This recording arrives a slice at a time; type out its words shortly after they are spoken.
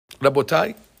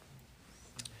Rabotai,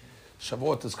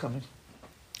 Shavuot is coming.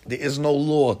 There is no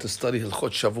law to study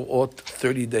Hilchot Shavuot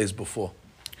 30 days before,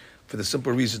 for the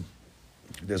simple reason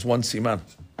there's one siman.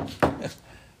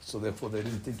 So therefore, they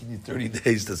didn't think you need 30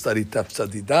 days to study Taf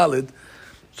Tzadi Dalid.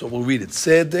 So we'll read it.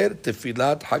 Seder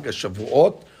Tefilat Hag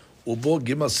HaShavuot Ubo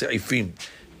Gimel Se'ifim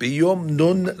Biyom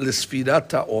Nun L'Sfirat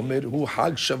HaOmer Hu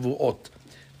Hag Shavuot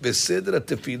וסדר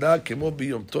התפילה כמו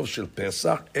ביום טוב של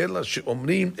פסח, אלא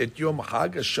שאומרים את יום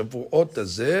חג השבועות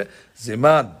הזה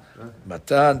זמן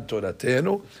מתן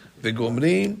תורתנו,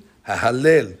 וגומרים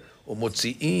ההלל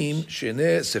ומוציאים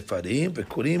שני ספרים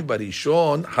וקוראים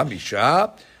בראשון 5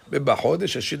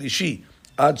 ובחודש השלישי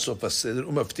עד סוף הסדר,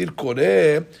 ומפטיר קורא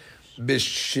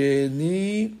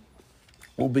בשני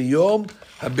וביום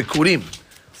הביקורים,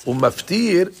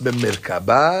 ומפטיר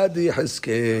במרכבה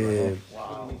דיחזקאל.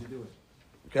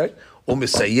 Okay?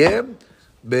 ומסיים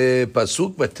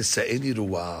בפסוק ותשאני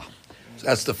רוח. So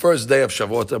that's the first day of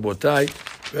Shavuot Rabotai.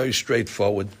 Very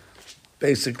straightforward.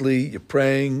 Basically, you're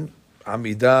praying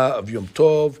Amidah of Yom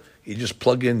Tov. You just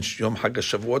plug in Yom Hag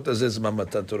HaShavuot Azeh Zman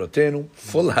Matan Toratenu.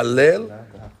 Full Hallel.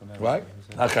 Right?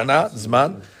 Hakana,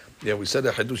 Zman. Yeah, we said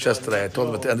that Chidush yesterday. I told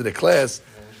them at the end of the class,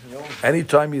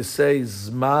 anytime you say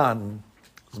Zman,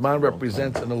 Zman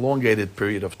represents an elongated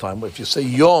period of time. If you say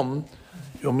Yom,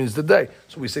 Yom means the day.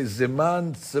 So we say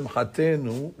Zeman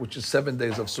Simchatenu, which is 7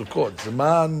 days of Sukkot.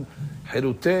 Zeman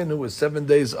Herutenu is 7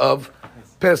 days of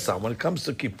Pesach. When it comes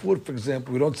to Kippur, for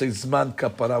example, we don't say Zman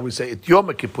Kapara, we say Et Yom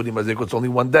Kippurim Hazeh, it's only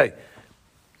 1 day.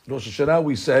 Rosh Hashanah,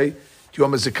 we say Et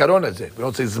Yom Zikaron Hazeh. We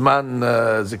don't say Zman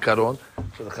Zikaron.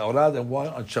 So the Chaurah, then why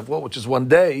on Shavuot, which is 1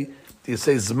 day, do you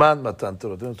say Zman Matan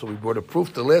Torah? So we brought a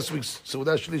proof to last week's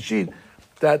Seudah Shlishit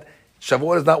that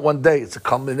Shavuot is not 1 day; it's a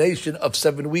culmination of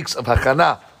 7 weeks of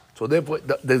Hakana. So therefore,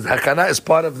 the Hakana is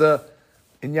part of the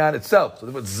Inyan itself. So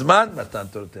therefore, Zman Matan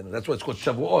Torah. That's why it's called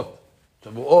Shavuot.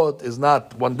 Shavuot is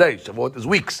not 1 day; Shavuot is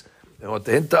weeks. They want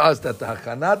to hint to us that the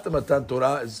Hakana to Matan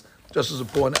Torah is just as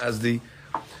important as the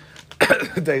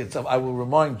day itself. I will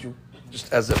remind you,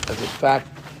 just as a fact,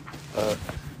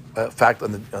 fact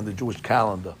on the Jewish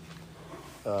calendar,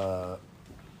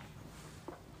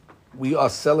 we are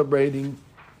celebrating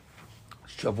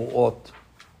Shavuot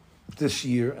this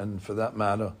year, and for that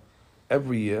matter,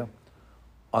 every year,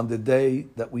 on the day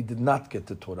that we did not get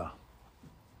the Torah,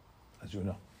 as you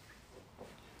know.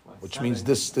 Which means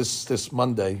this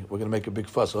Monday, we're going to make a big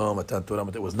fuss. Oh, Matan Torah.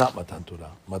 It was not Matan Torah.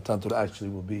 Matan Torah actually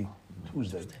will be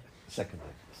Tuesday, the second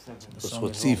day.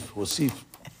 Wasif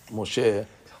Moshe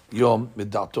Yom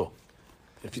Midato.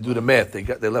 If you do the math,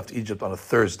 they left Egypt on a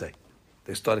Thursday.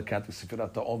 They started counting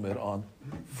Sefirat HaOmer on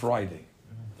Friday.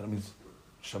 That means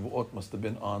Shavuot must have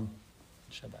been on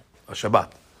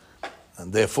Shabbat.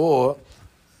 And therefore,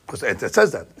 because it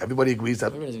says that, everybody agrees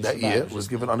that that year was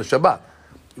given on a Shabbat.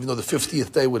 Even though the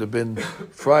 50th day would have been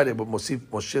Friday, but Moshe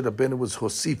Rabbeinu was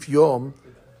Hosif Yom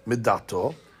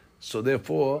Midato. So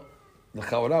therefore, the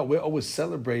Chaurah, we're always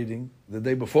celebrating the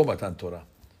day before Matan Torah.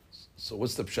 So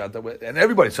what's the pshat? And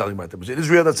everybody's celebrating Matan Torah. In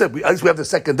Israel, that's it. At least we have the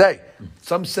second day.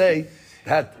 Some say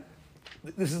that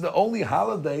this is the only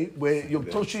holiday where Yom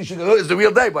Tov Shishon is the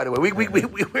real day, by the way.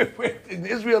 We're in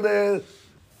Israel, the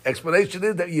explanation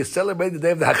is that you celebrate the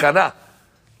day of the Hakana.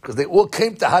 Because they all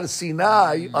came to Har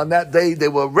Sinai on that day, they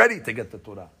were ready to get the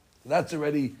Torah. That's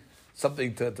already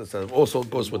something to say. Also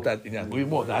goes with that. We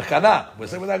more the Hakana. We're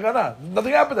saying with Hakana.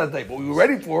 Nothing happened that day, but we were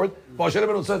ready for it. Moshe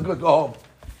Rabbeinu said, "Go home."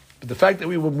 But the fact that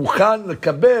we were Mukhan the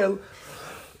Kabel,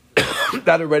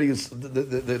 that already is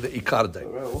the Ikar day.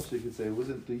 Also, you could say it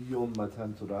wasn't the Yom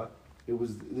Matan Torah. It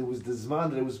was the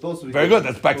Zman that it was supposed to be. Very good.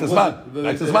 That's back to Zman.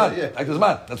 Back to Zman. Back to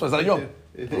Zman. That's why it's not Yom.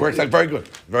 It works out very good.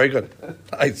 Very good.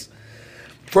 Nice.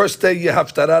 First day, you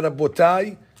have Tara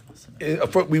Rabotai.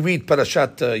 We read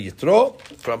Parashat Yitro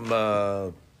from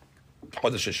Chodesh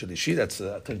HaShalishi. That's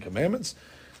the Ten Commandments.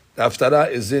 The Haftarah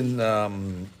is in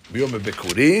Yom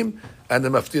Bikurim, and the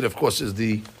Maftir, of course, is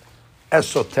the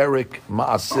esoteric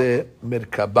Maaseh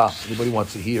Merkabah. Anybody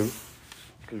wants to hear? You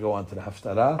could go on to the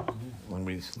Haftarah when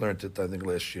we learned it, I think,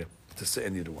 last year. To say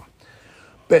any ruah.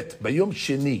 Bet Bayom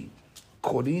Sheni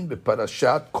Korin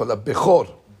beParashat Kol HaBechor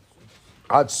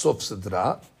Ad Sof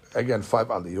Sedra. Again, 5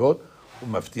 aliyot.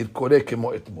 Umaftir Koreh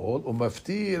Kemo Etmol.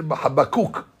 Umaftir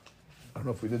B'Habakuk. I don't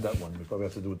know if we did that one. We probably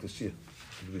have to do it this year.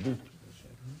 Did we do it?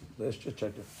 Let's just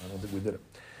check it. I don't think we did it.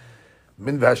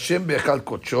 Min v'Hashem be'echal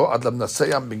kodsho ad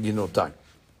lamnasayam b'ginotai.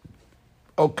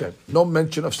 Okay. No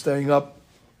mention of staying up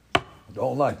the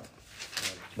whole night.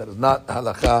 That is not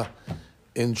halakha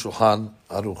in Shulchan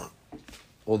Aruch.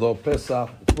 Although Pesach,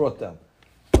 it's brought down.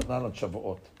 But not on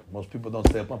Shavuot. Most people don't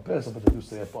stay up on Pesach, but they do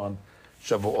stay up on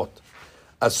Shavuot.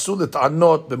 אסור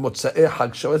לטענות במוצאי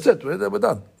חג שבועות. That's it, we're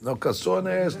done. No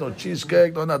calzones, no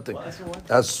cheesecake, no nothing.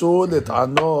 אסור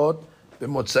לטענות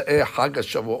במוצאי חג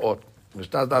השבועות.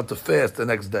 It's not allowed to fast the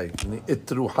next day. eat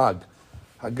through חג.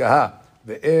 הגהה.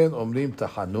 ואין אומרים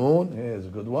תחנון, here's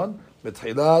a good one,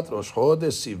 בתחילת ראש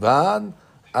חודש סיוון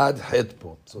עד ח'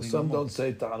 פה. So some don't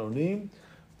say תחנונים,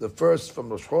 the first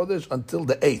from ראש חודש until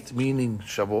the 8th, meaning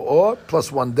שבועות,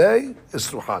 plus one day is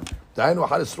through חג. דהיינו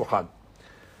אחד is through חג.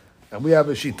 And we have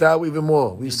a shita even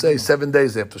more. We say 7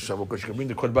 days after Shavuot because you can bring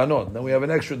the korbanot. Then we have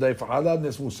an extra day for halal,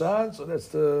 nes musan, so that's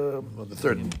the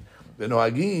third.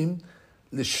 ונוהגים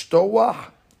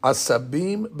לשטוח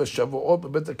asabim b'shavuot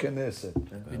b'bet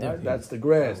HaKnesset. That's the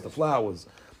grass, the flowers,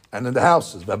 and in the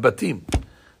houses, b'batim.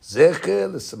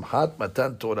 Zecher l'simchat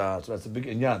matan Torah. So that's a big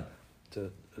inyan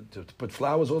to put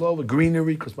flowers all over,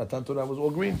 greenery, because matan Torah was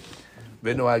all green.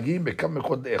 ונוהגים בכמה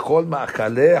מקומות לאכול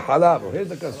מאכלי חלב. Here's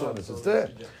the custom. It's there.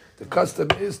 The custom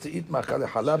is to eat מאכלי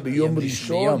חלב ביום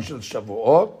ראשון של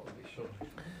שבועות.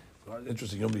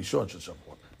 Interesting, יום ראשון של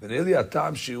שבועות. ונראה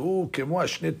הטעם שהוא כמו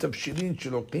השני תבשילין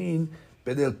שלוקחים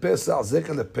בליל פסח,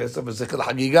 זכר לפסח וזכר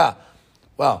לחגיגה.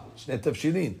 Wow, שני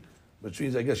תבשילין. Which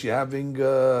means, I guess you're having,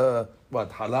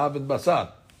 what, חלב and בשר.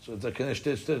 So it's like,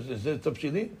 שני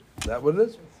תבשילין? Is that what it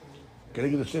is? Can I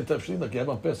get שני תבשילין like you have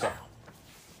on פסח?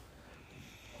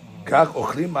 כך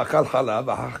אוכלים מאכל חלב,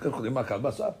 ואחר כך אוכלים מאכל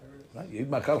בשר. You eat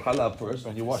מאכל חלב first,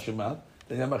 and you wash him out,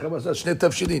 then you have מאכל בשר, שני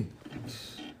תבשילין.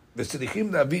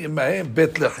 וצריכים להביא עמהם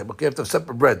בית לחם. Okay, you have to have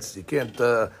separate breads. You can't,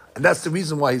 and that's the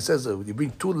reason why he says that. You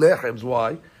bring two לחms,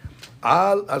 why?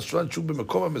 על השולחן שהוא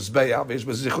במקום המזבח, ויש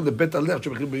בזה זכות לבית הלחם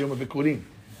שמאכלים ביום הביקורים.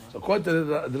 So according to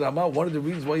the Rama, one of the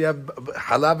reasons why you have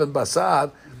halav and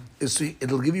basar is so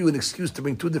it'll give you an excuse to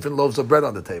bring two different loaves of bread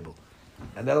on the table.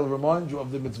 And that'll remind you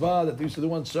of the mitzvah that they used to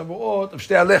do on Shavuot of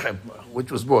Shtei HaLechem,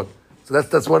 which was brought. So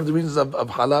that's one of the reasons of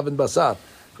halav and basar,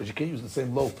 because you can't use the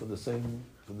same loaf for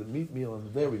the meat meal and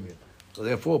the dairy meal. So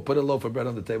therefore, put a loaf of bread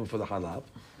on the table for the halav.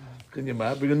 Can you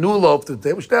imagine? Bring a new loaf to the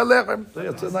table. Shtei HaLechem. So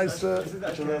it's a nice.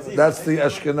 That's the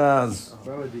Ashkenaz.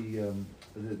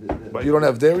 But you don't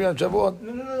have dairy on Shavuot?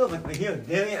 No. But here,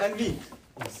 dairy and meat.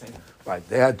 Right,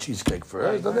 they had cheesecake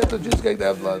first. Then they had the cheesecake.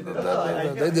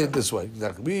 They did it this way.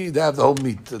 Exactly. They have the whole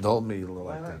meal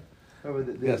like that.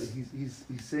 Yes.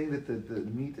 He's saying that the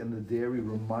meat and the dairy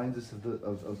reminds us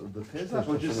of the Pesach.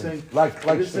 Or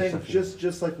just saying,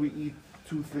 just like we eat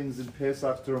two things in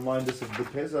Pesach to remind us of the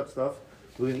Pesach stuff,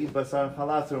 we're going to eat basar and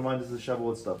halal to remind us of the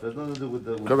Shavuot stuff. There's nothing to do with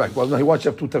the. Correct. Well, no, he wants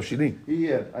you to have two tafshilin.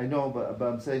 Yeah, I know, but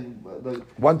I'm saying like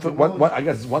one. I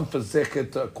guess one for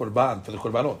zechet korban for the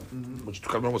korbanot, which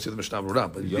korbanot was in the Mishnah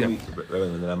Berurah. But yeah,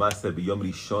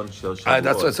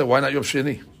 that's why I said why not Yom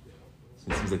Sheni?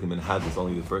 It seems like the minhag is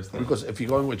only the first day. Because if you're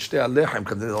going with Shtei HaLechem,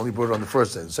 because they only put it on the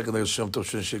first day. The second day is Shem Tov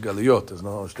Shen Galiyot. There's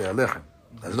no Shtei HaLechem.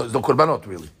 There's no korbanot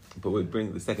really. But we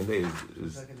bring the second day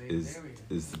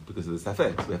is because of the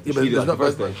safek. So we have to Yeah, but eat it on the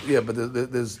first day. Yeah, but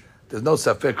there's no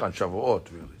safek on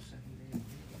Shavuot really.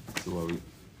 So are we?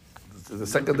 The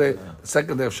second day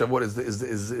of Shavuot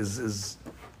is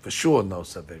for sure no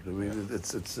safek.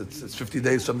 It's 50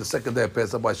 days from the second day of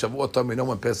Pesach. By Shavuot time we know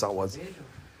when Pesach was.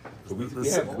 But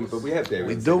we have dairy.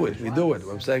 We do it.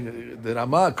 I'm saying the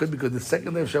Ramah could because the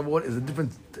second day of Shavuot is a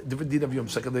different din of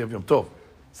second day of Yom Tov.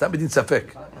 It's not B'din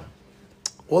Safek.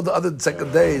 All the other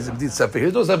second days of B'din Safek.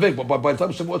 Here's no Safek, but by the time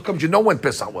Shavuot comes, you know when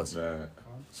Pesach was. Right.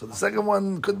 So the second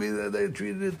one could be they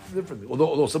treated it differently.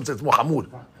 Although some say it's more hamur.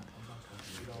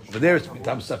 But there it's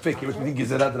B'din Safek. Here it's B'din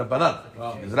Gizerat Rabbanan.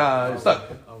 Gizerah is stuck.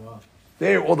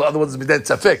 There, all the other ones is B'din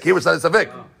Safek. Here it's not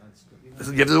Safek. You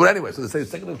have to do it anyway. So they say the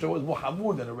second day of Shavuot is more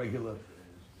hamur than a regular.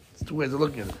 It's two ways of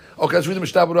looking at it. Okay, let's read the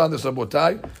Mishnah Berurah on this,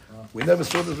 Rabotai. We never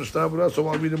saw this Mishnah Berurah, so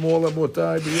I'll read them all,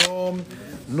 Rabotai. B'yom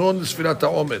nun Sfirat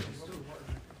HaOmer.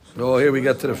 Oh, here we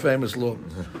get to the famous law.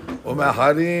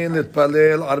 ומאחרין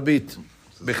להתפלל ערבית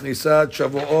בכניסת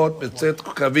שבועות בצאת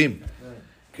כוכבים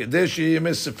כדי שיהיה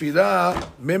ימי ספירה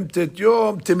מ"ט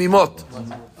יום תמימות.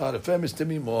 The famous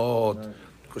תמימות.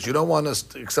 Because you don't want us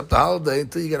to accept the holiday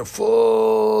until you get a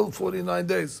full 49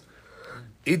 days.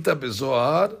 Ita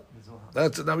b'zohar.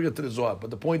 That's it. Now we get to the Zohar.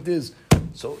 But the point is,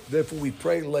 so therefore we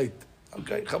pray late.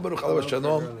 Okay? Chabaruch Alav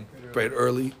Shalom. Prayed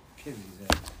early.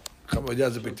 Chabaruch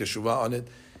has a big teshuvah on it.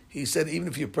 He said even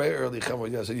if you pray early,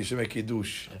 Chabaruch said you should make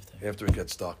kiddush after it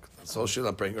gets dark. So shit,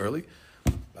 I'm praying early.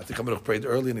 I think Chabaruch prayed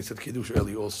early and he said kiddush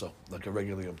early also, like a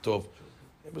regular Yom Tov.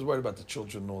 He was worried about the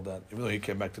children and all that, even though he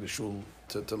came back to the shul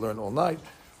to learn all night.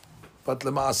 But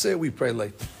L'Maaseh, we pray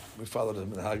late. We follow the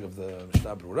minhag of the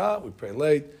Mishnah Berurah. We pray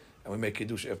late, and we make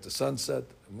kiddush after sunset.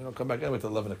 And we don't come back anyway till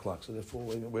 11 o'clock. So therefore,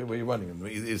 where are you running?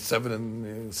 It's 7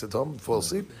 and you sit home, fall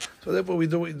asleep. So therefore, we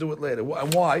do it later.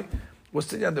 And why? What's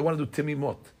the They want to do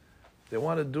Timimot. They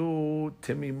want to do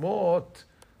Timimot.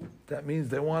 That means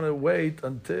they want to wait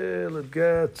until it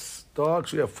gets dark.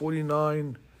 So you have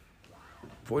 49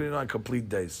 complete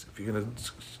days. If you're going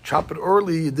to chop it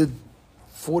early, you did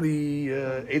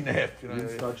 48 and a half. You didn't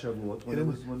start Shavuot.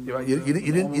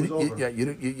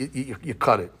 You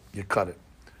cut it. You cut it.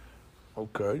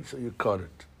 Okay, so you cut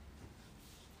it.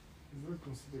 Is it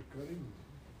considered cutting?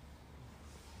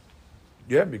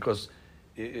 Yeah, because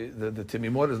the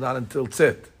Timimot is not until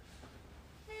Tzit.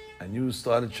 And you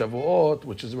started Shavuot,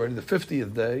 which is already the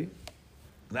 50th day,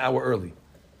 an hour early.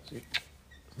 See?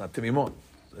 It's not Timimot.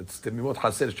 It's Timimot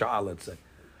Haser Sha'ah, let's say.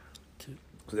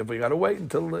 So therefore you got to wait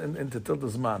until the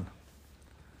Zman.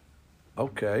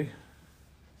 Okay.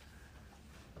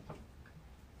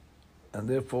 And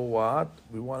therefore what?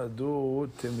 We want to do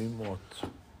Timimot.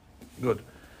 Good.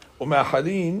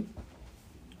 ומאחלים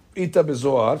איתה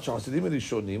בזוהר, שהחסידים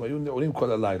הראשונים היו נעולים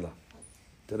כל הלילה.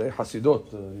 תראה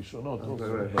חסידות ראשונות.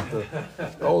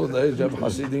 All the days you have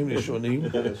חסידים ראשונים.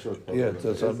 Yeah,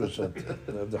 that's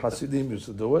 100%. The חסידים used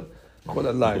to do it. כל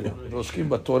הלילה. ועוסקים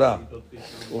בתורה.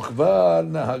 וכבר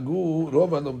נהגו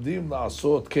רוב הלומדים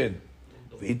לעשות כן.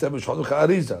 ואיתה בשחונו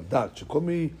כאריזה. דעת שכל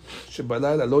מי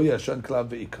שבלילה לא ישן כלל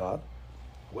ועיקר,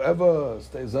 whoever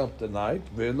stays up the night,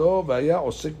 ולא והיה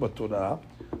עוסק בתורה,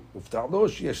 הובטח לו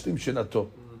שישלים שנתו.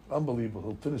 Unbelievable.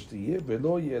 He'll finish the year,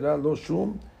 ולא יראה לו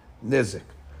שום נזק.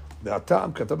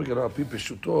 והטעם כתב בגלל על פי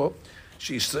פשוטו,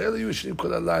 שישראל היו ישנים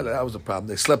כל הלילה. That was the problem.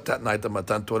 They slept that night on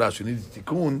מתן תורה, so you needed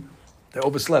תיקון, they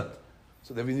overslept.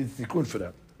 So they needed תיקון for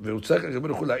that. והוא צריך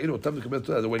לקבל יכול להעיר אותם לקבל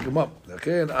תורה, they wake them up.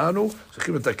 לכן אנו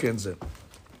צריכים לתקן זה.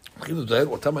 צריכים לתאר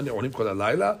אותם הנעולים כל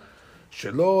הלילה,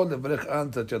 שלא לברך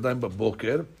את ידיים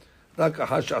בבוקר, רק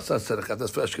אחר שעשה סרחה,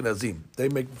 that's for אשכנזים. They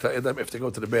make the ידיים if they go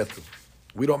to the bathroom.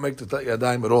 We don't make the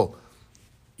ידיים at all.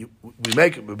 We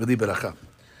make it בלי ברכה.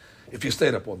 If you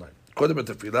stayed up all night. קודם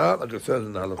בתפילה, like I said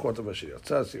in ההלכות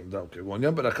שיצא, סימדה, okay.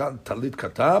 ועניין ברכה תלית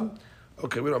קטן,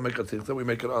 okay, we don't make it, we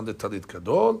make it on the תלית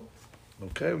גדול,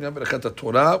 okay, ועניין ברכת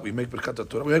התורה, we make ברכת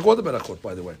התורה, we make all the ברכות,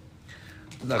 by the way.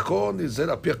 נכון, נזהר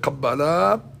על פי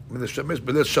הקבלה, ונשתמש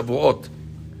בליל שבועות.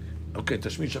 אוקיי,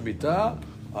 תשמיש המיטה,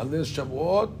 על ליל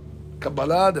שבועות,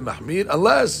 קבלה דמחמיר,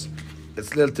 unless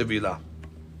it's ליל טבילה.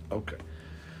 אוקיי.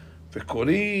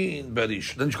 וקוראים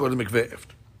בראשון, then שקוראים למקווה אפט.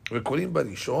 וקוראים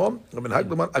בראשון, ומנהג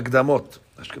לומר הקדמות.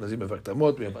 אשכנזים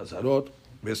בהקדמות, והם אזהרות,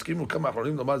 והסכימו כמה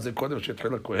אחרונים לומר זה קודם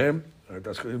שהתחיל הכהן,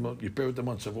 האשכנזים, you pray with them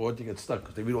on שבועות, you get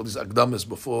stuck. They read all these הקדמות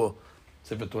before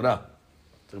ספר תורה.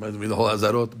 They read the whole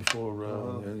אזהרות before,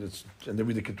 and they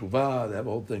read the ketuvah, they have a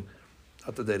whole thing.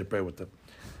 Not the day to pray with them.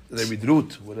 They read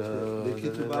root with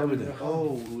everything.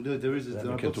 Oh, no, there is a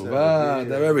ketuvah,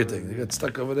 they have everything. You get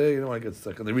stuck over there, you don't want to get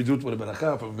stuck. And they read root with a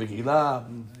beracha from Megillah,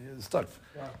 you're stuck.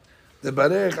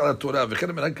 לברך על התורה, וכן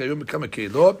המנהג כיום בכמה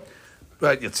קהילות,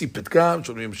 יציב פתקם,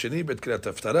 שומעים שני, בית קריאת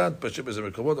ההפטרה, תפשט באיזה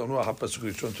מקומות, אמרו אחר פסוק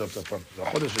ראשון שם תפן. זה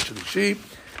החודש השלישי,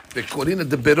 וקוראים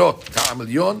לדברות, טעם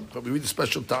עליון, we read the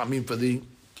special טעמים for the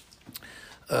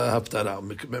הפטרה.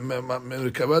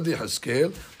 מרכבת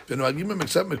יחזקאל, ונוהגים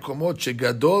במקצת מקומות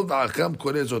שגדול והחכם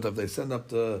קורא זאת, they send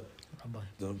up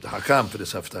the חכם for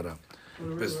this הפטרה.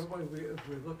 Rabbi,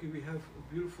 we're lucky we have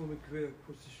a beautiful mikveh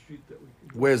across the street that we can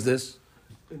go. Where's this?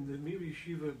 In the Mir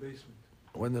Yeshiva basement.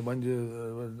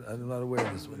 I'm not aware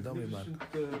of this one. Tell me about it.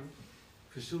 Magnificent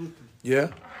facility. Yeah?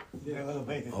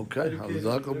 Yeah. Okay.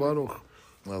 Hazak Baruch.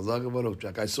 Hazak Baruch,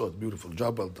 Jack. I saw it. Beautiful.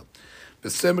 Job well done.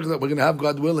 We're going to have,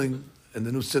 God willing, in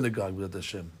the new synagogue with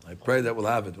Hashem. I pray that we'll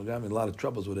have it. We're having a lot of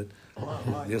troubles with it.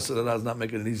 Yesterday is not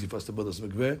making it easy for us to build this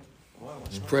mikveh.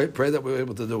 Pray that we're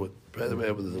able to do it. Pray that we're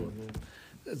able to do it.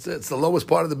 It's the lowest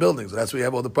part of the building, so that's where you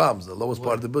have all the problems. The lowest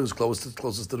part of the building is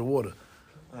closest to the water.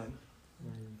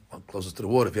 Well, closest to the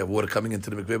water. If you have water coming into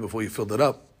the mikveh before you filled it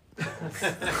up.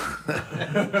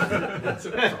 That's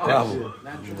a problem.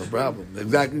 No problem.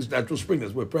 Exactly. It's natural spring.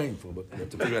 That's what we're praying for. But we have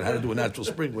to figure out how to do a natural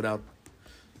spring without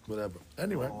whatever.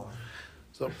 Anyway.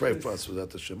 So pray for us without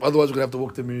the Shem. Otherwise we're going to have to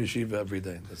walk to Mir Yeshiva every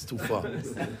day. That's too far.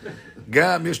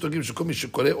 גם יש נוגעים שכל מי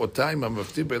שקורא אותה עם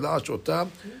המפתיע בלעש אותה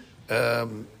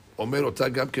אומר אותה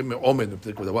גם כמעומד.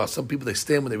 Wow, some people they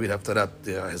stand when they read Haftarat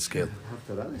Hezkel.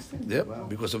 Yeah,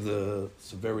 because of the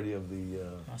severity of the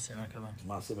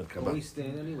Maaseh Merkabah. We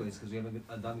stand anyways because we have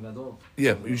a Adam Gadol.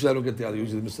 Yeah, usually I don't get the other.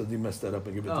 Usually Mr. D messed that up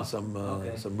and give it to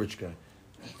some rich guy.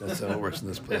 That's how it works in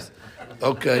this place.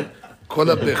 Okay. Kol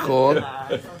HaBechor.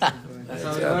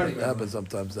 It happens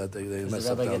sometimes that they mess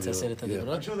up. I'm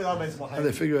sure the rabbis will And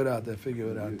they figure it out.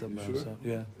 So,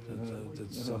 yeah,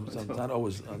 not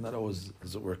always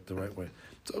does it work the right way.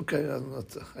 It's okay.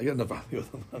 I got enough value.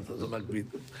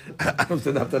 I don't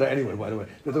say that anyway. By the way,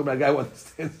 they're talking about a guy who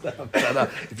understands that.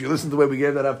 If you listen to the way we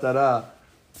gave that haftarah,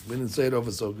 we didn't say it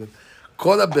over so good.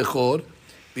 Kol HaBechor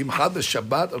b'mchad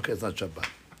b'Shabbat. Okay, it's not Shabbat.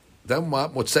 Then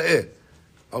what? Motzei.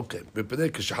 Okay. B'pnei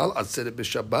k'shachal atzeret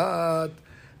b'Shabbat.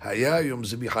 Haya Yom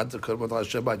Zibichat Korban al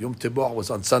Shabbat. Yom Tibuch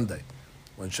was on Sunday.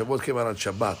 When Shavuot came out on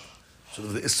Shabbat. So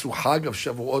the Isru Hag of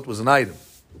Shavuot was an item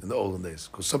in the olden days.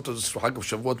 Because sometimes the Isru Hag of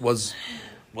Shavuot was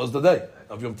the day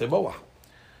of Yom Tibuch.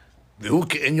 V'hu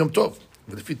ke'en Yom Tov.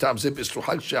 ולפי טעם זה Isru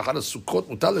Hag she'achar Sukkot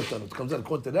mutar letanu. It comes out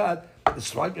according to that.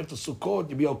 Isru Hag after Sukkot,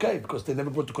 you'll be okay. Because they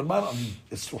never brought the Korban on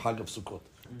Isru Hag of Sukkot.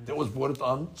 They always brought it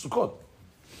on Sukkot.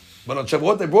 But on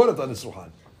Shavuot, they brought it on Isru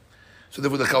Hag. So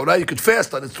therefore the Chaura, you could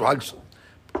fast on Isru Hag.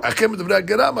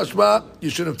 You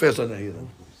shouldn't fast on that either.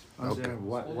 Okay.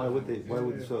 Why would they?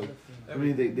 So? I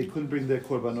mean, they couldn't bring their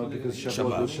korbanot because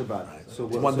Shabbat was Shabbat. So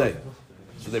it's one day.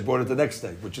 So they brought it the next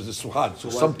day, which is a Sukkot. So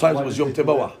sometimes it was Yom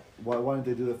Tebuah. Why didn't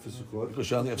they do that for Sukkot?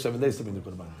 Because you only have 7 days to bring the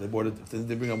korban. They brought it. If they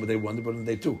didn't bring on day 1, they brought it on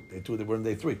day 2. Day 2, they brought it on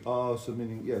day 3. Oh, so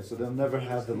meaning so they'll never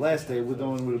have the last day. We don't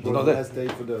want to bring the last day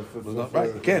for the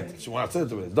right. You can't. So when I said it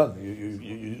to it, it's done.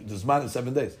 You the Zman is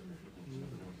 7 days.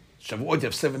 Shavuot, you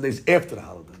have 7 days after the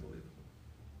holiday.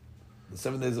 The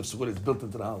 7 days of Sukkot is built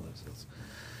into the holidays.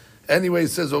 Anyway, it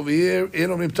says over here,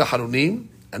 and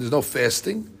there's no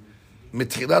fasting.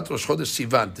 Mitchilat Rosh Chodesh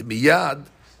Sivan. Miyad,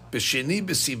 B'sheni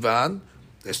B'Sivan,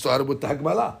 they started with the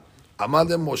Hagmalah. אמר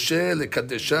להם משה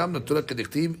לקדשם, נתונה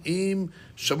כדכתיב, עם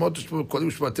שמות ושמות קודם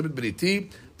ושמעתם את בריתי,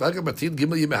 ואחר כך מתחיל ג'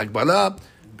 ימי הגבלה,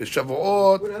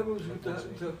 בשבועות. What happens with the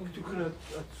Tikkun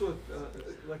Atzot,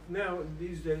 like now,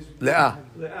 these days? Le'ah.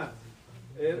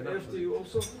 After you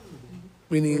also?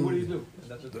 Meaning, what do you do?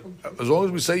 As long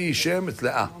as we say Yishem, it's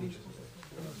Le'ah.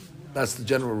 That's the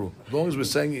general rule. As long as we're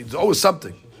saying, it's always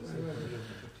something.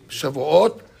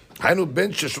 שבועות, היינו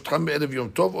בין ששותחם בערב יום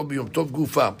טוב או ביום טוב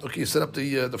גופה. Okay, set up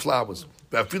the flowers.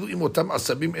 ואפילו אם אותם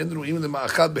עשבים אין ראויים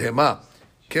למאכל בהמה.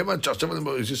 כיוון שעכשיו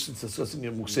אנחנו discussing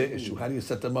a מוקסה issue. How do you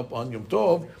set them up on יום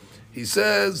טוב? He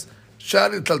says, שער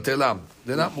לטלטלם.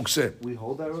 They're not מוקסה. We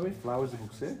hold that already? Flowers are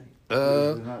מוקסה?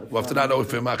 Well, if they're not if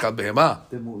they're מאכל בהמה.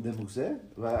 They're מוקסה?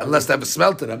 Unless they have a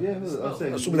smell to them. Yeah, I'm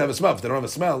saying. Assuming they have a smell. If they don't have a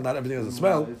smell, not everything has a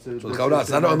smell. So the chaura, it's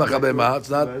not מאכל בהמה. It's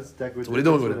not. So what are you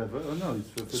doing with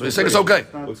it? So he's saying it's okay.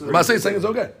 Maaseh is saying it's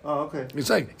okay. Oh, okay. He's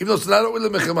saying, even though it's not only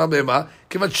mechama behema,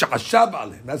 kivan shachashab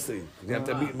aleh. That's the you have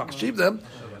to machshiv them.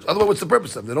 So otherwise, what's the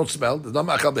purpose of them? They don't smell. There's not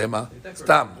ma'achal behema. It's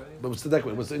tam. But what's the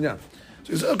decoration? What's the inyan?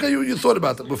 So he said, okay, you thought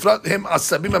about it. B'frat him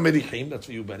asabim americhim. That's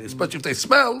for you, Benny. Especially if they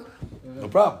smell, no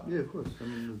problem. Yeah, of course. I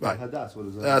mean, Right. hadas, what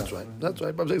is that? That's right. That's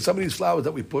right. But I'm saying some of these flowers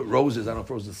that we put roses, I don't know if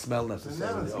roses smell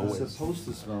necessarily. It's Always. supposed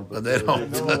to smell, But they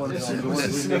don't.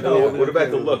 What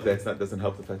about the look? Doesn't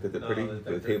help the fact that they're pretty.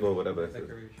 The table, or whatever.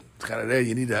 It's kind of there.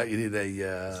 You need a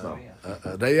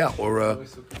reyach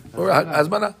or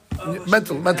hazmana,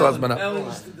 mental hazmana.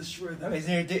 Is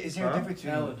there a difference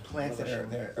between plants that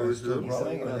are still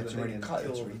growing and that's already cut,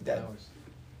 it's already dead?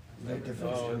 Is there a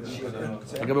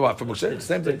difference? I give it what for Moshe?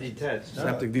 Same thing.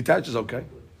 Same thing. Detached is okay.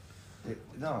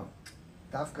 No,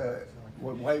 Dafka.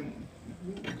 Why you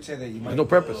say that you might? There's no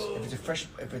purpose. If it's a fresh,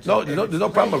 if it's No, there's no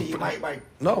problem. You might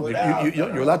No, pull it out.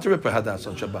 you're allowed to rip a hadas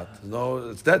on Shabbat. No,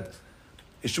 it's dead.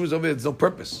 Issue is over it. There's no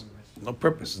purpose. No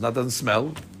purpose. It doesn't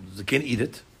smell. You can't eat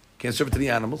it. Can't serve it to the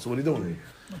animals. So what are you doing?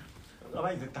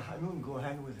 Like the tahanun go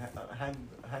hand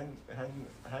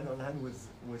on hand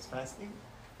with fasting.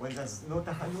 When there's no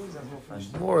tahanun, there's no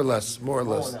fasting. More or less. More or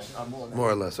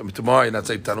less. I mean, tomorrow you're not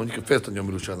saying Tanun. You can fast on Yom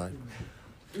Yerushalayim.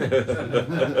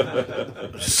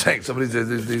 Just saying, somebody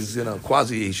these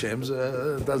quasi Ishems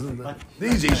doesn't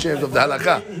these Ishems of the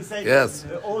halakha. Yes,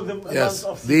 yes.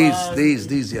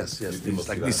 These yes. These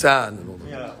like Nisan and all that.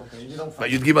 Yeah, okay. But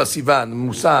you'd give us Sivan,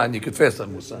 Musan. You could fast on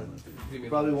Musan. You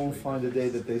probably won't find a day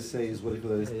that they say is what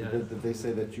that they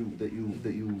say that you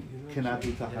cannot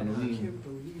do tahanunim,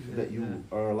 that you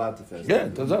are allowed to fast. Yeah,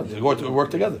 it turns out they work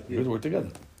together. You work together.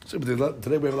 So, but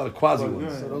today we have a lot of quasi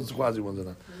ones. So those quasi ones are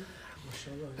not.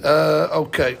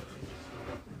 Okay.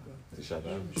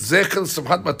 זכר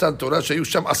שמחת מתן תורה שהיו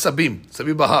שם עשבים,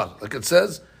 עשבים בהר. like it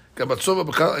says, כמצוב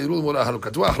ובקר הירו מול ההר.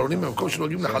 כתבו האחרונים במקום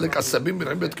שנוהגים לחלק עשבים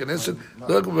מרעים בית כנסת,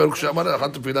 לא רק ברוך שאמר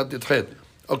אחת תפילת נדחית.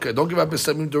 Okay, don't give up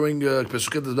עשבים during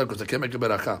פסוקי דזבק, because they can't make a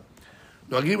ברכה.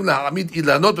 נוהגים להעמיד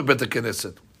אילנות בבית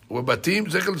הכנסת. ובבתים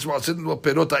זכר לשמוע עשינו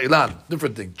פירות האילן,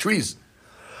 different thing, trees.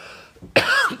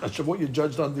 Shavuot you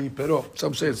judged on the pero.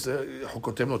 Some say it's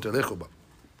Chokotem lo telechu ba.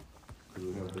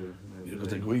 Because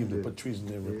they agree, they put trees in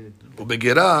there.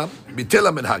 ובגרה, ביטל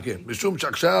המנהג, משום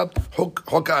שעכשיו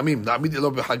חוק העמים, נעמיד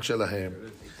אלו בחג שלהם.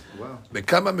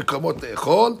 בכמה מקומות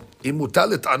לאכול, אם מותר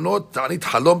לטענות תענית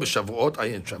חלום בשבועות,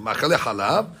 עיין שם, מאכלי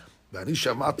חלב, ואני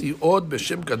שמעתי עוד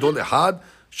בשם גדול אחד,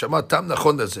 שמע טעם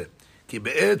נכון לזה. כי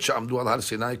בעת שעמדו על הר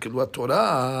סיני, קיבלו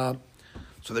התורה,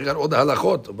 so they got עוד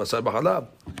ההלכות, בשר בחלב.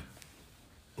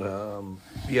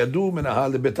 ידעו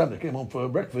מנהל לביתם, they came home for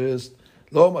breakfast,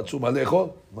 לא מצאו מה לאכול,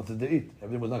 what did they eat?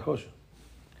 Everything was not kosher.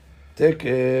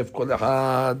 תקף, כל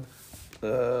אחד,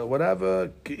 whatever,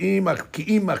 כאם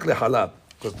מאכלי חלב,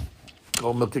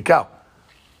 called milk to cow.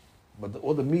 But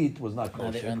all the meat was not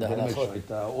kosher.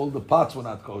 All the pots were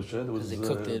not kosher. They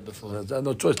cooked it before. There was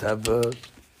no choice to have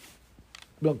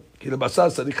milk. כי לבשר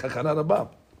צריך הכנה רבה.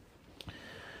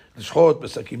 לשחוט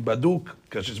בסכין בדוק,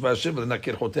 כאשר שבא השם,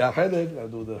 ולנקר חוטי החלב,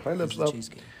 לדעו את החלב שלו.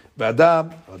 ואדם,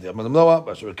 המנוע,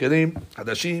 ואשר כלים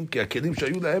חדשים, כי הכלים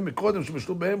שהיו להם מקודם,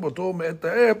 שמשלו בהם באותו מעת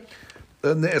ההם,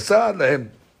 נאסר להם.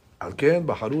 על כן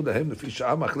בחרו להם לפי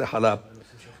שעה מאכלי חלב.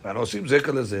 ואנחנו עושים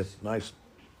זכר לזה. Nice.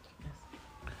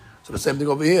 So the same thing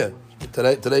over here.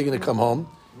 Today you're going to come home.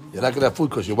 You're not going to have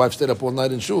food because your wife stayed up all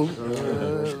night in shul.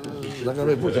 You're not going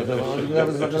to have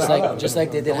food. Just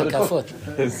like they did Hakafot.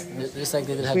 Just like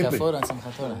they did Hakafot on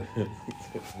Simchat Torah.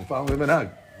 You found them in Hag.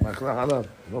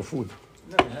 No food.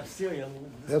 No, they have cereal.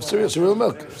 They have cereal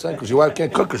milk. Because your wife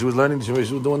can't cook because she was learning, she was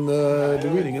doing the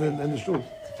reading in the shul.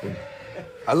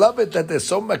 I love it that there's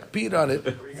so makpid on it.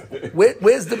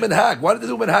 Where's the minhag? Why did they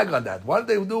do minhag on that? Why did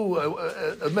they do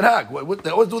a minhag? They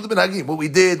always do the minhagim. What we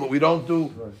did, what we don't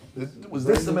do. Was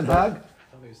this the minhag?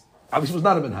 Obviously, it was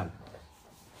not a minhag.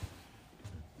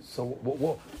 So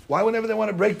why, whenever they want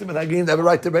to break the minhagim, they have a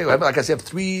right to break. Like I said, have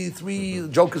three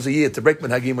jokers a year to break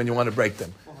minhagim when you want to break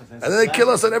them. And then they kill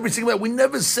us on every single. We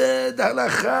never said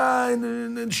halacha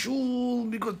in shul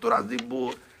because Torah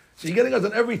dibur. So you're getting us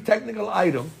on every technical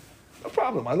item. No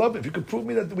problem. I love it. If you could prove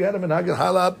me that we had a minhag and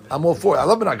halab, I'm all for it. I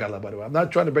love minhag halab, by the way. I'm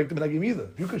not trying to break the minhagim either.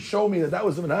 If you could show me that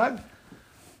was the minhag,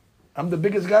 I'm the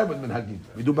biggest guy with minhagim.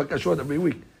 We do bakashot every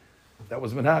week. That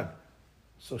was minhag.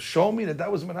 So show me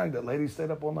that was minhag. That lady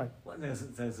stayed up all night. What, there's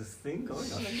this thing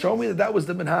going on? Show me that was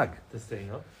the minhag. The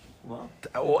staying up? What?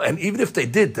 And even if they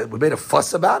did, we made a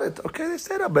fuss about it. Okay, they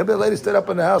stayed up. Maybe the lady stayed up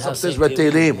in the house upstairs, read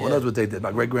Tehillim. Who knows what they did?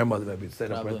 My great-grandmother maybe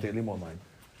stayed up, read Tehillim all night.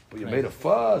 But you made a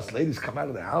fuss. Ladies come out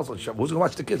of the house on Shabbat. Who's going to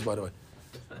watch the kids, by the way?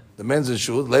 The men's in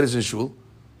shul, the ladies in shul.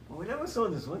 Well, we never saw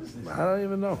this. What is this? I don't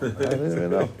even know. I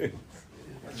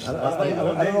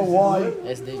don't know why.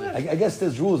 I guess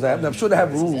there's rules. I'm sure they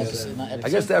have rules. I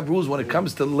guess they have rules when it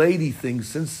comes to lady things,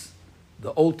 since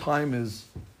the old timers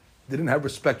didn't have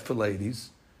respect for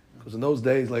ladies. Because in those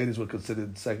days, ladies were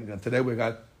considered second. And today we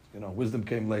got, wisdom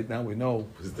came late. Now we know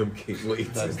wisdom came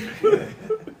late.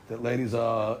 That ladies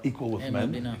are equal with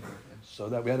men. So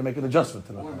that we had to make an adjustment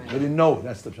to that. They didn't know.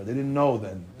 That's the truth. They didn't know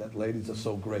then that ladies are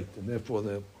so great. And therefore,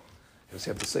 they just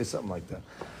have to say something like that.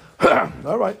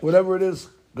 All right, whatever it is,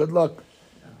 good luck.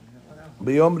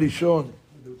 B'yom Rishon.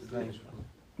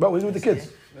 But we do with the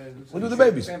kids. We do with the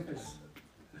babies.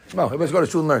 No, everybody's got to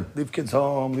shul and learn. Leave kids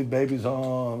home, leave babies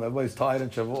home. Everybody's tired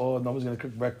and Shavuot. Nobody's going to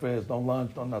cook breakfast, no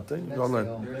lunch, no nothing. Go learn.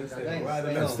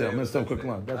 Men still cook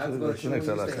lunch. That's the next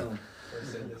lesson.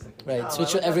 Right,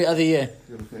 switch it every other year.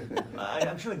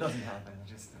 I'm sure it doesn't happen.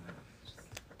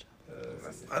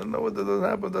 I don't know what doesn't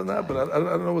happen. I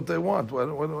don't know what they want. I don't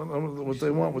know what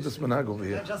they want with this minhag over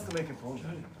here. Just to make a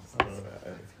program.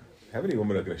 How many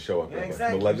women are going to show up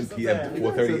exactly. from 11 p.m. to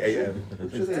 4:30 a.m.?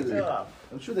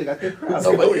 I'm sure they got their crowd.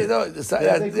 No, but it's not,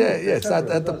 it's not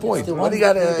at the point. What do you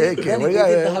got to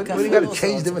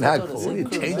change the minhag for? What are you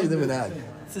changing the minhag?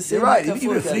 You're right.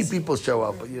 Even if 3 people show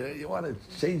up, but you want to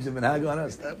change the minhag on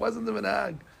us. That wasn't the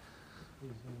minhag.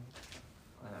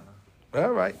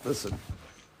 All right, listen.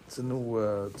 It's a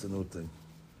new thing.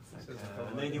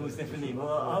 Lady was definitely.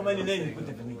 Well, how many ladies put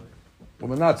definitely?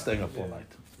 We're not staying up all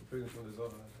night.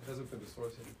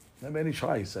 Maybe any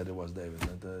shy said it was David.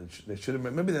 They should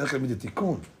have. Maybe they're not going to be the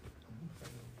tikkun.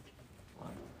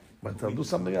 But I'll do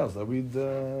something else. I'll read. I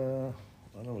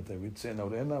don't know what they read. Say no,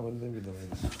 what do they read?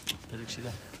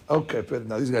 Okay,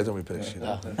 now these guys don't read Perek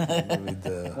Shira.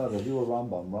 No, they do a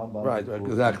Rambam. Right,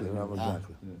 exactly. Exactly.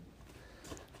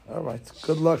 All right.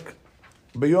 Good luck.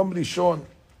 ביום ראשון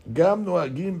גם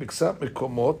נוהגים בקצת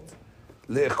מקומות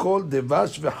לאכול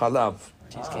דבש וחלב.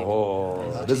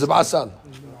 וזה בעסל.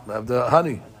 The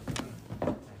honey.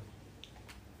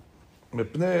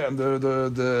 מפני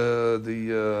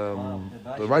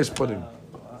the rice pudding.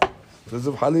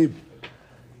 וזה חליב.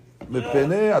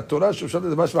 מפני התורה שאפשר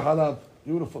לדבש וחלב.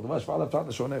 Beautiful. And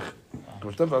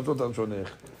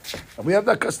we have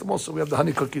that custom also. We have the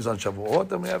honey cookies on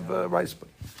Shavuot, and we have rice.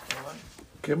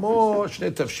 כמו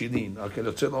שני תבשילין, אני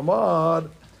רוצה לומר,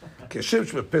 כשם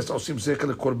שבפסח עושים זכר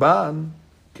לקורבן,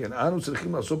 כן, אנו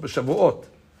צריכים לעשות בשבועות,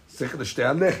 זכר לשתי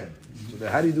הלחם. So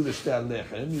how do you do the שתי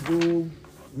הלחם? You do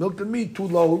milk and meat, 2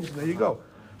 loaves, there you go.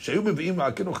 שהיו מביאים,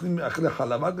 כן, אוכלים מאכלי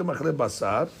חלב, גם מאכלי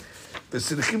בשר,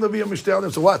 וצריכים להביא משתי הלחם.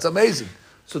 So what's amazing?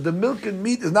 So the milk and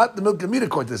meat is not the milk and meat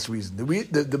according to this reason.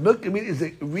 The milk and meat is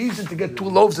a reason to get 2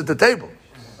 loaves at the table.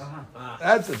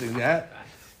 That's the thing, yeah?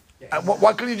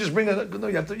 Why couldn't you just bring it? No,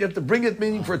 you have to bring it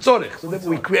meaning for a tzorich. So that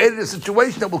we created a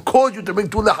situation that will cause you to bring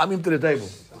 2 lechamim to the table.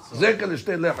 Zeker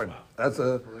l'shtei lechem. That's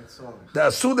a. The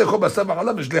asur lechol basar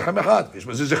v'chalam is lechem echad. Yesh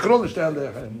b'zeh zechron l'shtei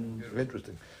lechem.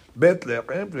 Interesting. Bet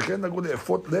lechem v'chen nagu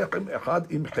le'efot lechem echad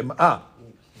im chem'ah.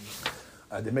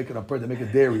 They make it on purpose. They make a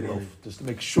dairy loaf just to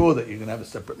make sure that you're going to have a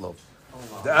separate loaf.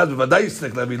 אז בוודאי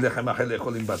יצטרך להביא לחם אחר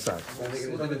לאכול עם בשר.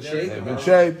 Even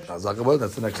shape. That's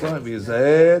the next line.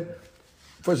 ויזהר.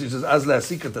 First he says, "Az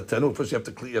la'asik at the tanur." First you have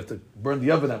to burn the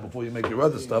oven out before you make your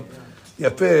other stuff.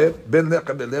 יפה, בין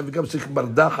לחם ללב, וגם צריך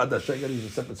ברדה חדשה, you use a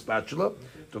separate spatula.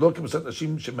 אתה לא כמו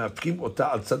אנשים שמאפקים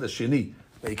אותה על צד השני.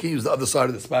 You can't use the other side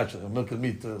of the spatula. Milk and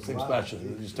meat, same spatula.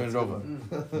 You just turn it over.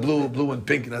 Blue and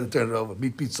pink, and then turn it over.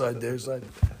 Meat side, their side.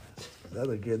 That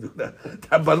I can't do that.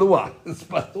 Balua. It's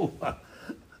balua.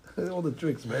 All the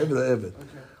tricks, man. Ever.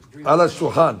 Ala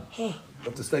shulchan. You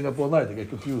have to stay up all night. I get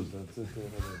confused.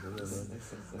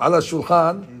 Ala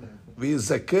shulchan.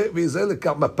 V'yizeh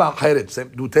lekach mapa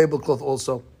acheret. Do tablecloth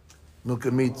also. Milk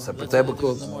and meat, separate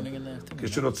tablecloth.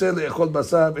 כשרוצה לאכול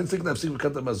בשר, אין צריך להפסיק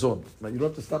ברכת המזון. You don't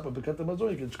have to stop at ברכת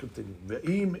המזון, you can just continue.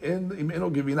 ואם אין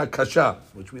לו גבינה קשה,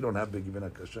 which we don't have בגבינה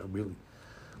קשה, really.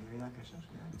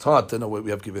 It's hard to know where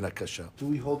we have givina kasha. Do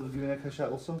we hold the givina kasha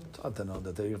also? It's hard to know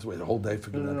that you have to wait a whole day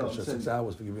for givina kasha, 6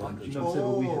 hours for givina kasha.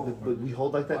 But we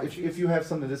hold like that. If you have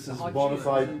something, this is bona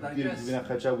fide givina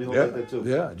kasha, we hold like that too.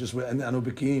 Yeah, just and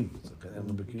anubikim.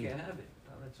 You can't have it.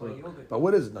 That's why yogurt. But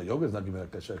what is it? No, yogurt is not givina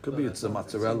kasha. It could be it's a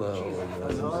mozzarella or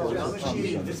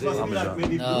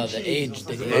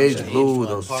the aged blue,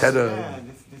 those cheddar.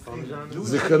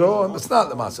 Zikaron, it's not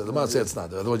the matzah. The matzah it's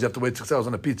not. Otherwise you have to wait 6 hours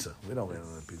on a pizza. We don't wait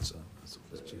on a pizza.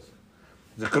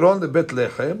 זיכרון לבית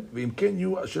לחם, ואם כן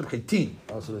יהיו אשר חיטים.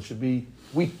 Also there should be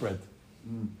wheat bread.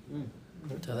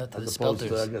 Tell that to the as opposed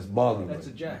to, I guess, barley. That's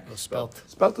a jack. Spelt.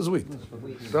 Spelt is wheat.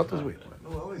 Spelt is wheat.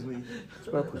 always wheat.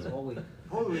 Spelt is All wheat.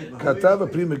 כתב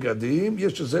הפרי מגדים,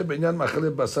 יש לזה בעניין מאכלי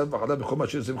בשר וחלב בכל מה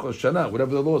שעושים כל שנה,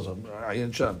 whatever the laws are,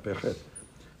 עיין שם, פחד.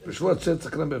 בשבוע צאת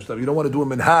סכנן בהפסר. You don't want to do a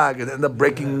minhag and end up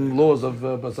breaking laws of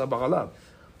בשר וחלב.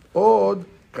 עוד,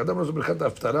 קדם לנו ברכת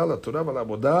ההפטרה לתורה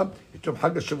ולעבודה, יש שם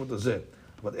חג השבועות הזה.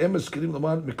 אבל הם מזכירים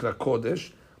לומר מקרא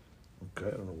קודש, אוקיי,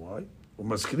 I don't know why,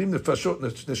 ומזכירים נפשות,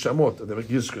 נשמות, אני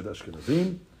יזכר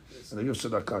אשכנזים, אני אגיד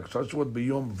צדקה, כשעת שבועות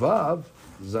ביום ו'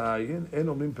 זין, אין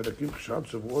אומרים פרקים, כשעת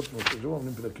שבועות,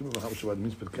 אומרים פרקים ובחר שבועות,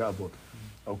 means פרקי אבות,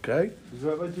 אוקיי? Does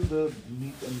Rabbi do the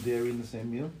meat and dairy in the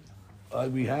same meal?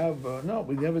 We have, no,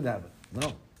 we never have it,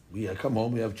 no. We come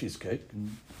home, we have cheesecake.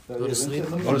 Go to sleep.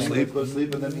 Go to sleep. Go to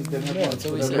sleep and then eat them. Yeah, that's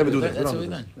what we said. Never do that. That's what we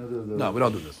done. done. No, we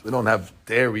don't do this. We don't have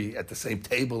dairy at the same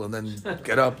table and then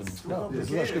get up and no. This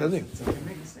is Ashkenazim.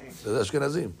 This is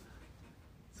Ashkenazim.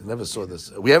 I never saw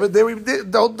this. We have a dairy.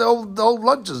 The whole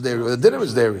lunch is dairy. The dinner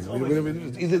is dairy. It's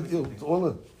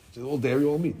all dairy,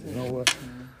 all meat. You know.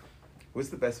 What's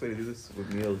the best way to do this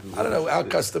with meals? I don't know. Our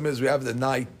custom is we have the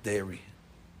night dairy.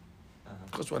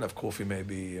 Of course, we'll have coffee,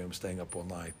 maybe staying up all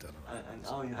night. I don't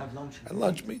know. You have lunch. And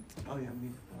lunch meat. Oh, you have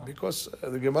meat. Because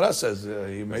the Gemara says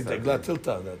he made a glat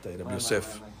tilta that day, Rabbi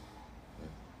Yosef.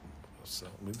 So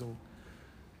we do.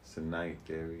 It's a night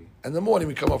dairy. In the morning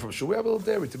we come up from shul. We have a little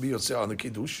dairy to be yotzeh on the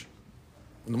kiddush.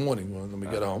 In the morning when we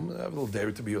get home, we have a little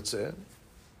dairy to be yotzeh.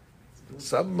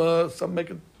 Some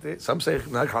make it. Some say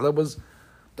halal was.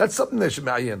 That's something they should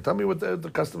ma'ayin. Tell me what the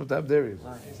custom to have dairy is.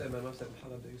 They said my mom said in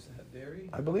Halab they used to have dairy.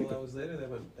 I believe it. Hours later they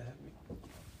went to have meat.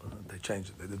 They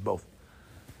changed it. They did both.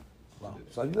 Wow.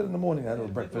 So I did it in the morning. I had a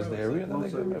little breakfast dairy, and then they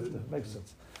go after. Makes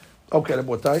sense. Okay,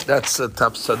 Rabotai. That's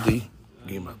Tav Sadi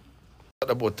Gima.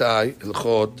 Rabotai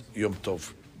Ilchot Yom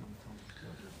Tov.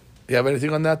 You have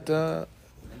anything on that?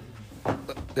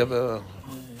 You have a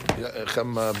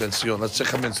Chem Ben Sion. Let's check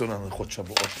Chem Ben Sion on Ilchot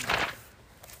Shavuot.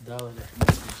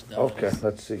 Okay,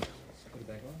 let's see.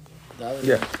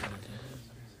 Yeah.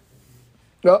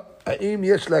 לא, האם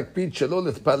יש להקפיד שלא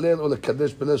להתפלל או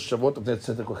לקדש בליל שבועות לפני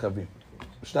צאת הכוכבים?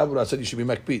 בשנה ברורה עשיתי שמי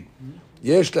מקפיד.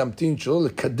 יש להמתין שלא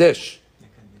לקדש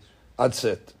עד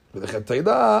צאת. ולכן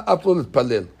תדע אף לא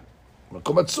להתפלל.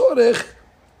 במקום הצורך,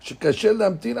 שקשה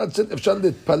להמתין עד צאת, אפשר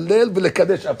להתפלל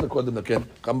ולקדש אף לקודם לכן,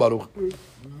 חם ברוך.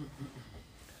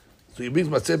 So he brings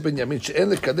מעשה בנימין שאין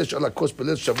לקדש על הכוס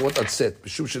בליל שבועות עד צאת,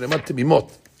 משום שנאמר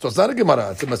תמימות. So זה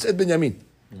הגמרא, זה מעשה בנימין.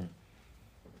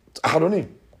 אחרונים.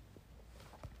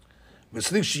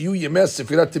 וצריך שיהיו ימי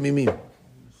הספירה תמימים.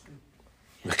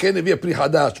 וכן הביא פרי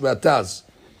חדש והתז.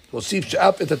 להוסיף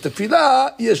שאף את התפילה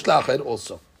יש לאחר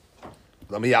also.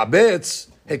 למה יעבץ,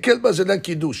 הקל בה זה לן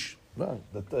קידוש.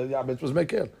 יעבץ בזה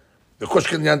מקל. וכל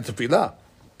שכן עניין התפילה.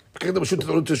 וכך פשוט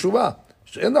תתעוררו תשובה.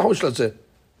 שאין לחוש לזה.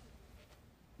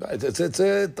 The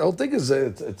whole thing is,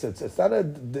 it's not a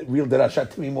real דרשת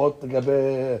תמימות לגבי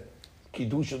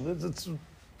קידוש.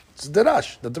 It's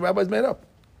דרש that the rabbis made up.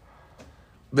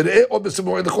 וראה עוד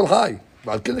בסימור לכל חי.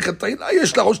 ועל כן לכתחילה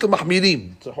יש לחוש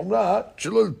למחמירים. צריך אומרה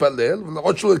שלא להתפלל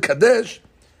ולראות שלא לקדש.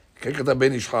 כן כתב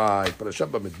בן איש חי, פרשת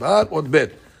במדבר, עוד ב'.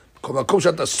 כל מקום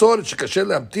שאתה סורת שקשה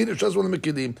להמתין, אפשר לעשות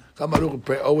למקידים. חם ברוך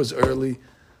pray always early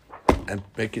and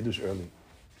make kiddush early.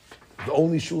 The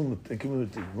only shul in the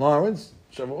community. Lawrence,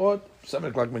 Shavuot, 7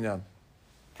 o'clock minyan.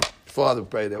 Father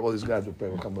pray there. All these guys would pray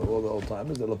with Chambur. All the old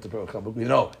timers, they love to pray with Chambur. You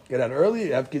know, get out early,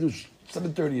 you have kiddush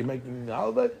 7:30, you're making the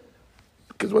holiday.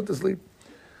 Kids want to sleep.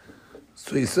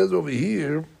 So he says over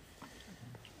here,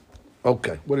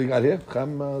 okay, what do you got here?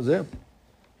 Cham Zeh.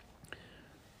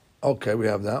 Okay, we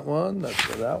have that one. That's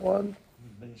for that one.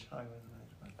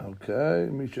 Okay,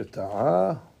 Misha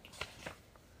Ta'ah.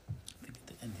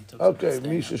 Okay,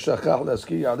 מי ששכח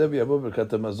להזכיר יעלה ויבוא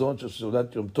ברכת המזון של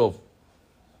סעודת יום טוב.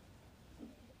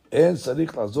 אין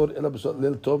צריך לעזור אלא בסעודת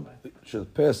ליל טוב של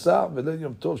פסח וליל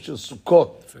יום טוב של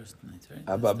סוכות.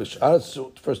 אבל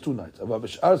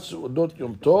בשאר סעודות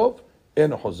יום טוב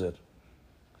אין חוזר.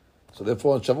 So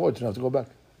therefore on Shavuot you have to go back.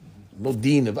 No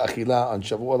din of achilah on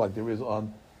Shavuot like there is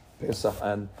on Pesach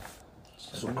and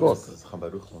Sukkot.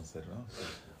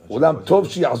 Ulam tov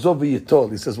שיעזוב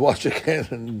ויטול. He says wash your hand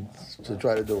and to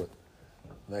try to do it.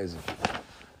 Amazing.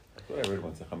 I read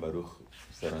once Cham Baruch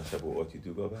said on Shavuot you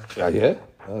do go back. Yeah?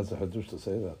 That's a hadush to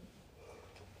say that.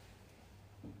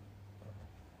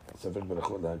 ספק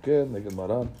ברכות להקל, נגד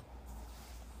מרן.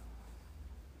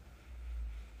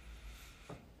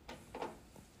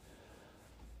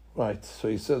 Right, so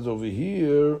he says over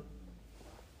here,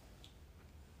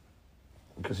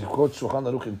 because he quotes Shulchan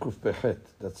Aruch in Kuf Pechet,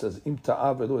 that says, Im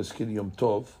ta'a velo eskin yom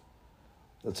tov,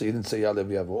 let's say he didn't say Ya'aleh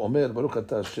v'yavo. Omer, Baruch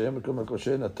ata Hashem, v'kol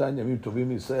makoshe natan yamim tovim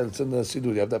Yisrael, it's in the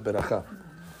Siddur, you have that beracha.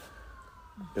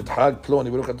 את חג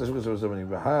פלוני, ברוך אתה שבו זמנים,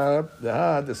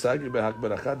 והד הסגי בהג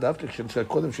ברכה, דווקא כשנזכר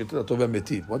קודם שיתל הטוב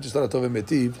והמיטיב. once שיתל הטוב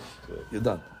והמיטיב, you're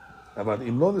done. אבל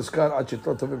אם לא נזכר עד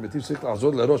שיתל הטוב והמיטיב, צריך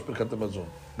לעזור לראש ברכת המזון.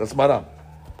 that's מרן.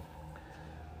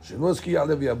 שלא הזכיר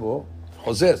יעלה ויבוא,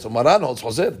 חוזר, so מרן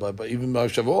חוזר, even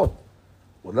מהשבועות.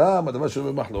 אולם, הדבר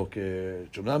שלו במחלוק,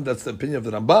 שאומנם that's the opinion of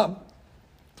the רמב"ם,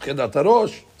 וכן דעת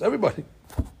הראש, it's everybody.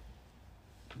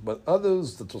 but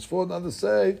others, the Tosfot and others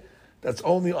say, that's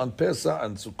only on Pesach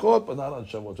and Sukkot, but not on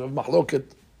Shavuot. So if Mahloket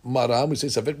Maran, we say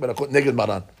Safek Berakot Neged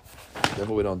Maran.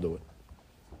 Therefore we don't do it.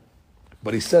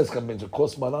 But he says, of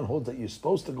course Maran holds that you're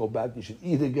supposed to go back, you should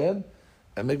eat again,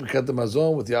 and make Birkat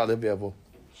Hamazon with Ya'aleh v'yavo.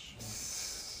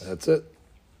 That's it.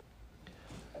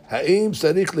 Ha'im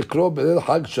Sarich Likro B'leil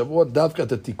Hag Shavuot Davka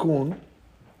Tikun,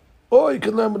 or you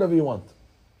can learn whatever you want.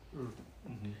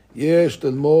 Yesh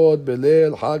Telmod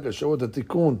B'leil Hag Shavuot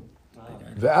Tikun,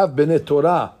 Ve'av B'nei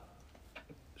Torah,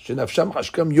 שנפשם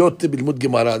חשקם יוטה בלמוד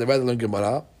גמרא, דבר על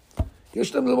גמרא,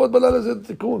 יש להם ללמוד בלילה הזה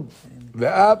תיקון.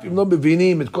 ואף אם לא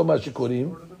מבינים את כל מה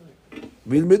שקוראים,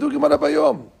 וילמדו גמרא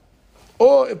ביום.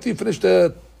 או if you finish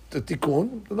the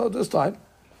תיקון, no, this time.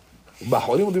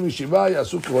 ובאחרונים עובדים ישיבה,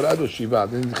 יעשו כהוראת או שיבה.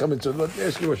 אני נלחם לצודות,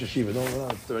 יש כאילו שישיבה, לא,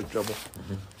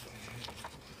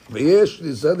 ויש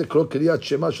להיזהר לקרוא קריאת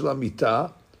שמע של המיטה,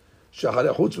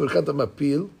 שאחרי חוץ ברכת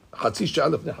המפיל, חצי שעה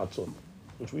לפני חצות.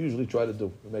 which we usually try to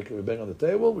do. We bang on the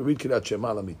table, we read Kiryat Shema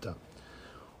על המיטה.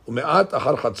 ומעט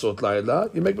אחר חצות לילה,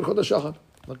 you make ברכות השחר.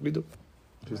 like we do.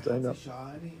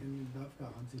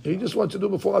 He just wants to do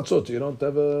before חצות, so you don't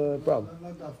have a problem.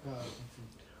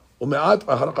 ומעט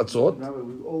אחר חצות.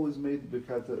 We've always made the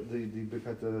what do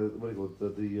you call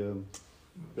it,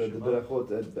 the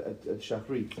berachot at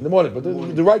Shachrit. In the morning, but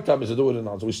the right time is to do it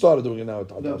now. So we started doing it now.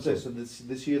 No, so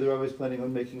this year the rabbi is planning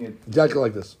on making it exactly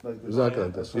like this. Exactly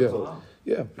like this.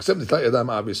 Yeah. Except the Tayat Yadam,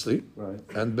 obviously. Right.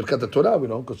 And Birkat Torah, we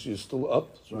don't, because she's still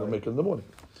up, so we'll make it in the morning.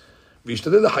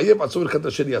 וישתדל לחייב עד סוף ברכת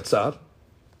אשר יצר.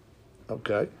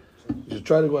 Okay. You should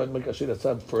try to go and make אשר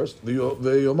יצר first.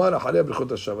 ויאמר אחרי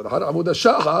ברכות השחר. אחר עמוד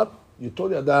השחר,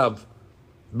 יטול ידיו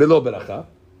בלא ברכה,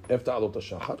 after עלות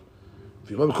השחר.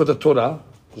 ויאמר ברכות התורה,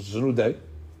 because it's a new day,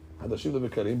 חדשים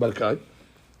לבקרים, ברכאי,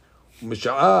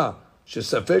 ומשעה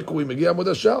שספק הוא אם מגיע עמוד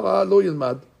השער, לא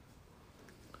ילמד.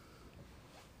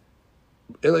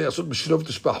 אלא יעסוק בשילוב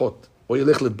תשפחות, או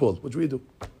ילך לטבול, which we do.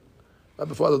 Right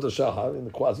before עמוד השער,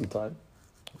 in the quasi time.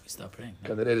 We stop praying.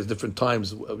 כנראה there's different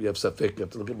times, you have ספק, you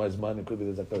have to look at my zman, it could be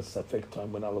there's like a ספק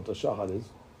time when עמוד השער is.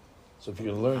 So if you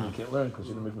can learn, you can't learn because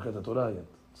you didn't make Mechat Torah yet.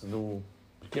 It's a new,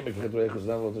 you can't make Mechat Torah because it's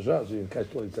not Mechat Torah, so you can catch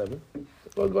 27.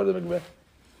 So go to the mikveh.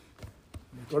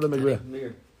 Go to the mikveh.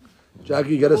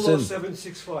 Jackie, get us in.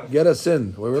 765. Get us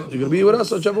in. You going to be with us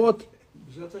on Shavuot?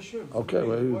 Zat Hashem. Okay,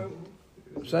 well,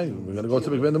 I'm saying, we're going to go to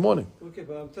the mikveh in the morning. Okay,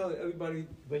 but I'm telling everybody,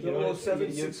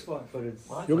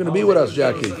 765. You're going to be with us,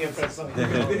 Jackie. Oh,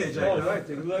 right,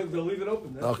 they'll leave it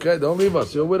open. Okay, don't leave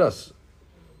us. You're with us.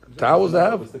 Towels to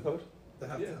have? What's the code? Yeah.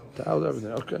 Towels,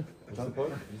 everything. Okay. What's the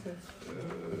code?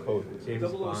 The code.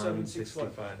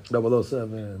 00765.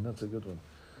 007, that's a good one.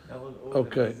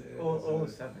 Okay.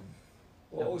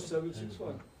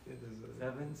 0765.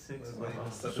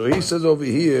 765. So he says over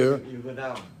here, You go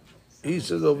down.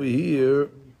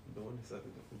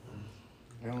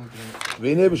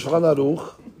 והנה בשולחן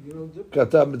ערוך,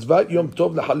 כתב מצוות יום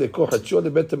טוב לחלקו חציו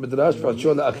לבית המדרש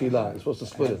וחציו לאכילה. It's supposed to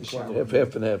split it,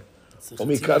 half and half.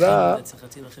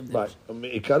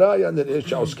 ומעיקרה היה נראה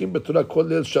שעוסקים בתורה כל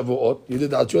ליל שבועות,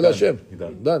 ידעתיו להשם.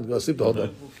 דן, עושים את ההודעה.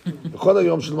 וכל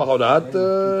היום של מחרת,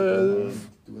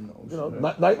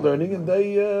 night learning, and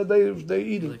they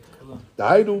eat it.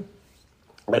 דהיינו,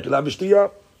 אכילה ושתייה,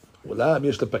 אולם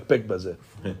יש לפקפק בזה.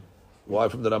 Why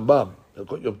from the רמב"ם?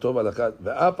 הלכות יום טוב הלכה,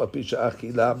 ואף על פי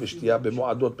שהאכילה ושתייה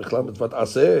במועדות בכלל מצוות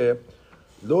עשה,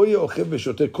 לא יהיה אוכל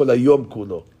ושותה כל היום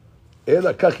כולו.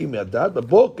 אלא כך היא מהדת,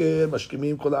 בבוקר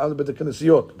משכימים כל העם לבית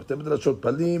הכנסיות, בתי מדרשות,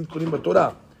 פלים, קוראים בתורה,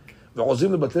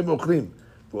 ועוזים לבתי ואוכלים,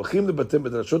 והולכים לבתי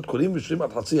מדרשות, קוראים ושרים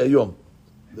עד חצי היום.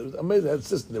 It's amazing, that's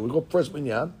system there. We go first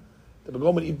minyan, then we go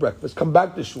home and eat breakfast, come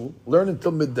back to shul, learn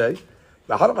until midday,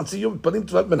 ואחר חצי יום מתפנים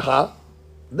תפילת מנחה,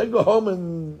 then go home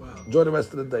and enjoy the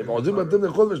rest of the day. ועוזים לבתי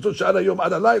לאכול ושתות שעד היום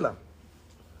עד הלילה.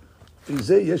 לפי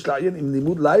זה יש לעיין עם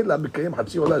לימוד לילה מקיים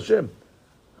חצי עולה השם.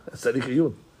 צריך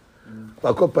עיון.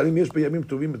 ועל כל פנים יש בימים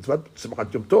טובים מצוות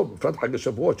שמחת יום טוב, בפרט חג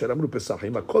השבועות, שאמרנו פסח,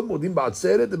 אם הכל מודים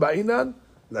בעצרת ובעינן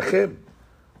לכם.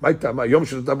 מה הייתה? מה? יום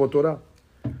שנותר בתורה.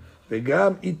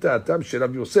 וגם איתה הטעם של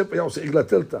רב יוסף היה עושה עגלה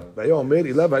תלתה, והיה אומר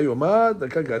אליו היומד,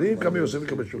 דקה גרים, כמה יוסף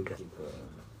יקבל שוקה.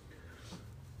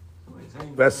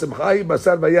 והשמחה היא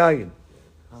בשר ויין.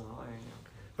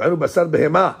 והיינו בשר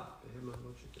בהמה.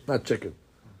 מה צ'קן?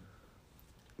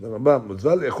 הרמב"ם,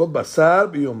 מצווה לאכול בשר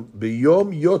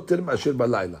ביום יותר מאשר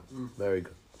בלילה. Very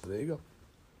good. There you go.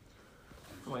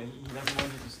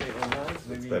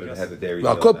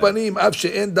 ועל כל פנים, אף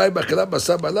שאין די באכילת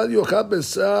בשר בלילה, יאכל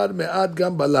בשר מעט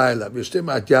גם בלילה, וישתה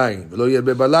מעט יין, ולא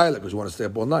ירבה בלילה, because you want to stay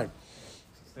up all night.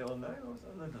 Stay all night or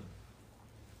little?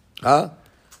 Huh?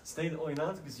 Stay all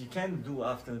night because you can't do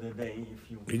after the day if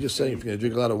you... He's just saying, if you're going to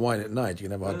drink a lot of wine at night, you're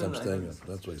going to have a hard time staying up.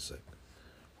 That's what he's saying.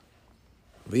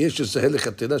 ויש לסהל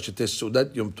לכתחילה שתהיה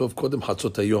סעודת יום טוב קודם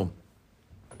חצות היום.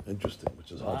 Interesting,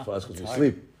 which is hard for us because we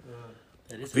sleep.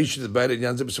 כפי שדבר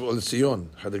עניין זה בספרו לציון,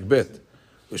 חלק ב'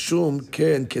 ושום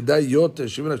כן כדאי יותר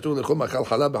שבין השתור לאכול מאכל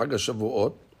חלב בחג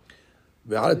השבועות,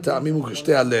 ועל הטעמים הוא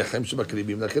כשתי הלחם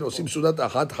שמקריבים, לכן עושים סעודת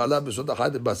אחת חלב וסעודת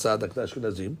אחת בשר, דקה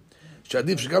אשכנזים,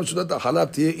 שעדיף שגם סעודת החלב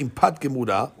תהיה עם פת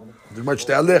גמורה, דוגמת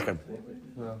שתי הלחם.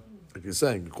 Like you're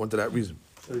saying, according to that reason.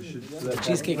 So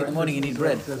cheesecake in the morning, you need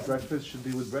bread. That breakfast should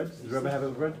be with bread? Does Rebbe have it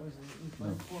with bread? No.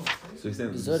 So he's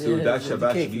saying, Zod, Seudat yeah,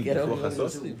 Shabbat cake, should be get before over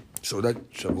Chasot? סעודת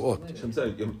שבועות. I'm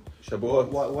saying, Shavuot.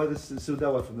 Why this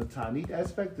Sudawa from the Tanit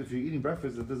aspect? If you're eating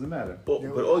breakfast, it doesn't matter.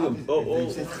 But all Yom, all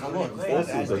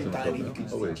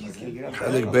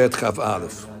חלק ב' כ"א.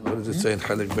 What does it say in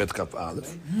חלק ב' כ"א?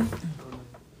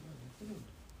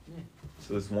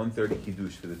 So this 1:30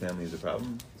 kiddush for the family is a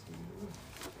problem.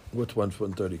 What's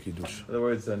 1:30 kiddush? In other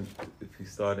words, then if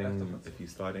he's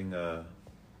starting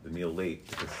the meal late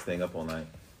because he's staying up all night,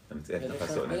 and it's after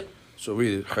Chasot night. So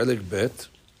read it. חלק ב'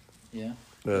 Yeah.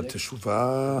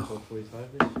 תשובה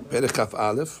פרק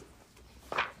כ"א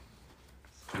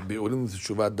ביאורים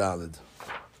תשובה ד'.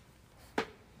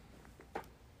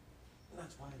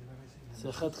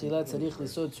 לכתחילה צריך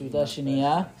לעשות סעודה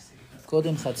שנייה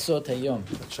קודם חצות היום.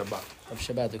 שבת.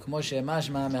 שבת, וכמו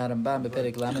שמשמע מהרמב"ם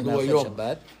בפרק ל' בהלכות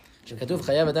שבת, שכתוב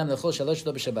חייב אדם לאכול 3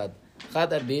 סעודות בשבת,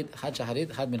 1 ערבית, 1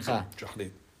 שחרית, 1 מנחה.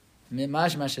 שחרית.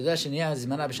 משמע שסעודה שנייה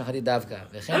זמנה בשחרית דווקא,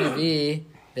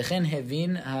 וכן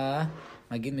הבין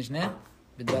המגיד משנה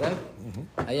בדבריו,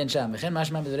 עיין שם, וכן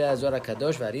משמע בדברי הזוהר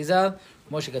הקדוש והאריזל,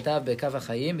 כמו שכתב בכף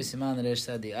החיים בסימן ר'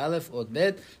 צדי א' עוד ב',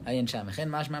 עיין שם, וכן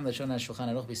משמע בלשון השולחן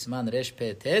ערוך בסימן ר'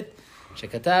 פ' ט',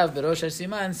 שכתב בראש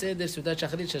הסימן סדר סעודת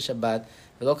שחרית של שבת,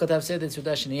 ולא כתב סדר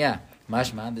סעודה שנייה.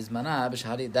 משמע, בזמנה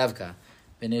בשחרית דווקא.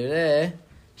 ונראה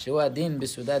שהוא הדין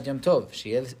בסעודת יום טוב,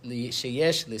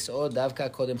 שיש לסעוד דווקא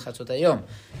קודם חצות היום.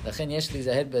 לכן יש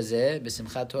להיזהר בזה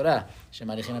בשמחת תורה,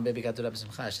 שמעריכים הרבה ברכת תורה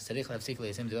בשמחה, שצריך להפסיק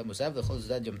ליישם תיבת מוסף לאכול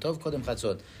סעודת יום טוב קודם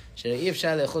חצות, שאי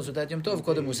אפשר לאכול סעודת יום טוב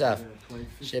קודם מוסף,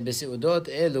 שבסעודות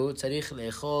אלו צריך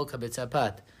לאכול קבצה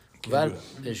פת. כבר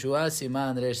בשוע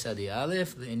סימן רש סדי א'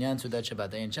 לעניין סעודת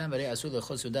שבת. אין שם, והרי אסור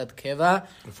לאכול סעודת קבע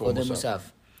קודם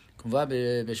מוסף. כמובן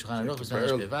בשולחן ערוך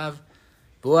בספר פ"ו.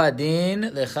 והוא הדין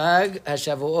לחג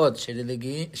השבועות,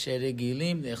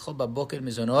 שרגילים לאכול בבוקר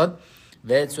מזונות,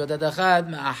 ואת סעודת החג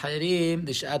מאחרים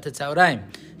לשעת הצהריים,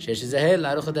 שיש לזהר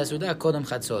לערוך את הסעודה קודם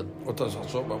חצות. What does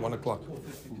חצות? By 1 o'clock.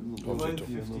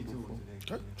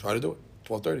 12:52. Okay, try to do it.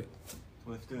 12:30.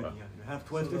 12:30, yeah. You have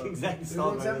 12:30 exactly It's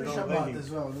start every by Shabbat as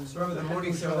well. Remember the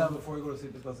morning showdown before you go to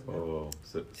sleep is nothing. Oh,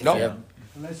 so No. Yeah.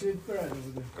 Unless you eat bread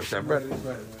over there. Except bread.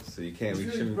 so you can't. We If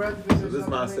you eat shouldn't. bread So because this it's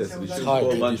man not says we made shouldn't hard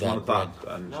call to do lunch that 1 o'clock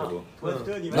on No, Shavuot.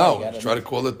 12:30. No, try to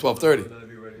call it 12:30.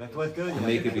 Like 12:30. And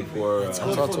make it before. Call That's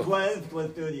for all. 12,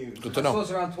 12:30. Good to know.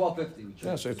 Close around 12:50.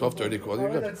 Yeah, say 12:30. Call you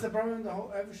good. That's the problem in the whole,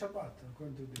 every Shabbat,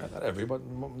 according to this. Not every, but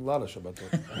a lot of Shabbat.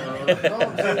 No,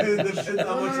 I'm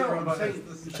saying,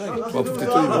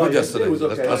 12:52. You were yesterday. It was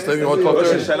okay. Last time you were Rosh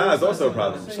 12:30. Hashanah is also a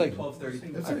problem. Saying.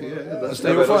 12:30. Last Yeah,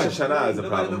 time you but were Rosh fine. Hashanah is a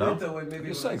problem, no?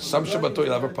 You're saying some Shabbat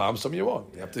you'll have a problem, some you won't.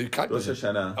 You have to Rosh calculate.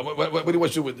 Hashanah. What do you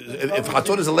want to do? If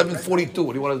Chatzot is 11:42,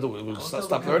 what do you want to do? We'll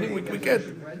stop learning? We can't.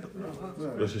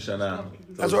 Rosh Hashanah.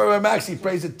 That's why Max, he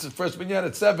prays it first minyan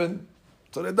at 7,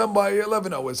 so they're done by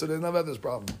 11 hours, so they never have this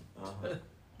problem.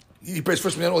 He prays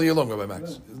first minyan all year long, Rabbi Max.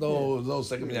 There's no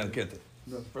second minyan, can't it?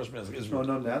 First minyan is like Israel.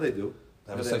 No, now they do.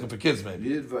 They have a second for kids, maybe.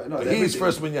 No, But he's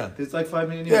first minyan. It's like 5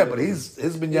 million. Yeah, but his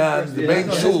minyan, the main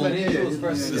shul,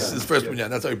 His is first minyan.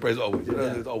 That's how he prays always.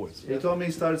 Always. He told me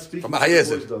he started speaking From with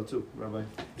Hayezid. boys though too, Rabbi.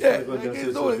 Yeah, But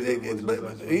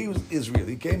he was Israel.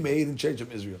 He came made and changed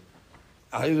from Israel.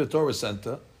 Ahayim Torah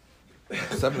Center,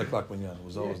 7 o'clock minyan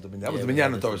was always the minyan. That was the minyan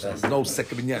in the Torah Center. There's no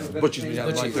second minyan. Butchie's minyan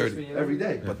at 9:30. every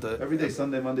day. But Every day,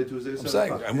 Sunday, Monday, Tuesday, I'm 7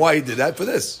 saying, o'clock. and why he did that for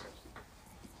this?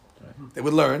 They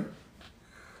would learn.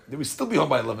 They would still be home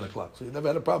by 11 o'clock, so you never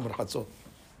had a problem with Chatzot.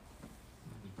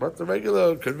 But the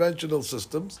regular conventional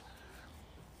systems.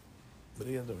 But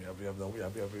you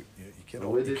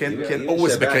can't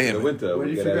always make in the winter. Where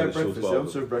do We you get out figure out of shul breakfast? They don't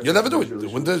 12. serve breakfast. You'll never do in it. the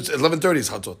Jewish When there's 11:30 is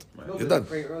Chatzot. You're done.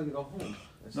 Pray early to go home.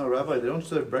 No, Rabbi, they don't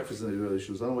serve breakfast in the Israeli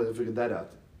shoes. I don't know why they figured that out.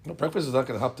 No, breakfast is not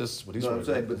going to help this. What he's No, I'm worried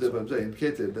saying, about. but I'm saying,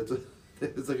 can't that's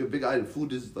it's like a big item.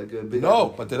 Food is like a big No,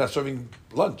 item. but they're not serving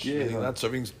lunch. Yeah, They're yeah. not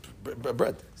serving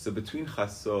bread. So between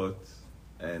Chatzot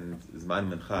and Zman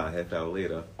Mincha, a half hour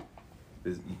later,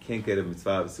 you can't get a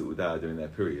mitzvah of Seudah during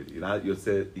that period. You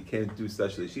can't do Shtad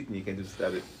Shlit and you can't do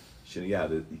Shtad Shiniyah.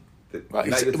 Well,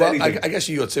 I guess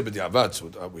you yotzeh b'diavad, so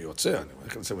we yotzeh. I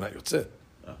can say we're not yotzeh.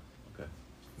 Oh, okay.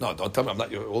 No, don't tell me I'm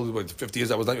not. All the way to 50 years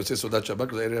I was not yotzeh Seudat Shabbat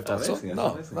because I ate it after I'm Chatzot. answering,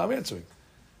 No, I'm I'm answering.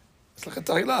 It's like a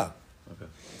tahilah. Okay.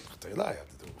 Tahilah you have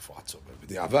to do it before Chatzot. But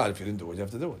b'diavad, if you didn't do it, you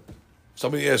have to do it. If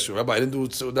somebody asks you, Rabbi, I didn't do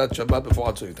Seudat Shabbat before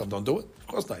Chatzot. You tell them, don't do it. Of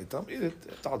course not. You tell them, eat it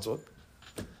after Chatzot.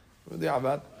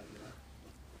 B'diavad.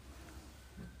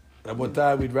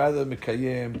 Rabotai, we'd rather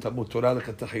Mekayim, Talmud Torah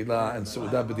l'katahila, and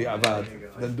Seudah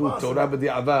b'di'avad, than do Torah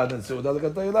b'di'avad and Seudah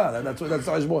l'katahila. And that's the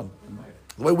Hashbon.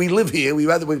 The way we live here, we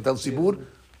rather wait till Sibur,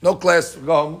 no class,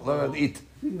 go home, learn and eat.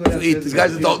 Eat. These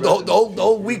guys, the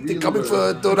whole week, they're coming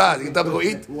for Torah. You can tell them to go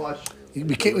eat.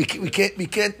 We can't, we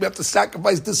have to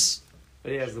sacrifice this.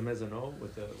 But he has the mezonot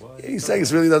with the what? He's saying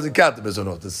it really doesn't count, the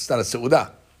mezonot. It's not a Seudah.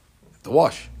 The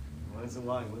wash. What is the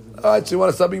why? All right, so you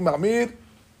want something Mahmir?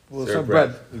 Well, Serve some bread.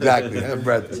 bread. Exactly, have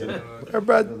bread. Have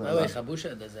bread. By the way,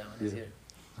 Chabusha does that when he's here.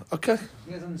 Okay.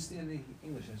 You guys understand the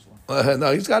English as well.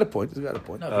 No, he's got a point. He's got a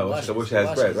point. No, Oh, he washes. Shabbat He has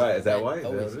washes. bread, right? Is that why? Right,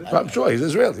 always. I'm sure he's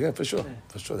Israeli. Yeah, for sure.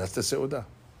 For sure. That's the Seudah.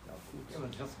 Yeah,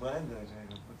 but just bread.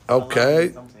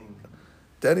 Okay. Something.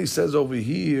 Then he says over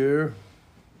here.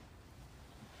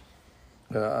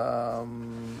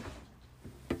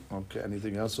 Okay.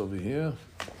 Anything else over here?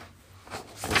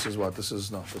 This is what? This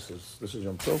is Yom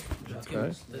Tov.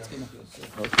 Okay. Let's give him.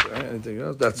 Okay. Anything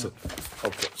else? That's it.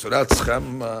 Okay. So that's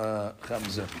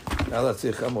Zeh. Now let's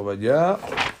see Chem Ovadia.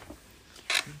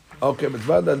 Okay.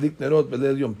 Mitzvah Adlik Nerot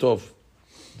B'Leil Yom Tov.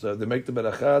 So they make the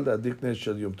beracha, the adikne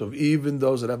shel Yom Tov. Even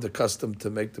those that have the custom to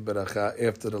make the beracha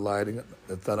after the lighting,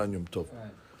 that's not on Yom Tov.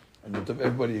 On Yom Tov,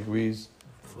 everybody agrees.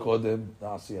 Kodem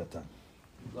Na'asiyatan.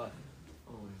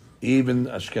 Even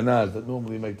Ashkenaz that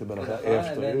normally make the beracha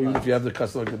after. Even if you have the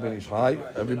custom like the Ben Ish Hai,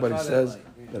 everybody says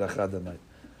beracha the night.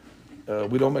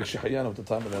 We don't make shehayan at the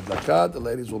time of the adlakah. The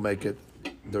ladies will make it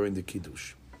during the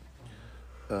Kiddush.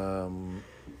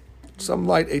 Some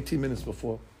light 18 minutes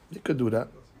before. You could do that.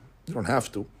 You don't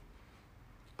have to.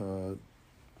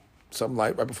 Some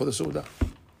light right before the Su'udah,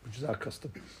 which is our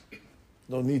custom.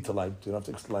 No need to light. You don't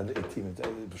have to light at 18 minutes.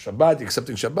 For Shabbat, you're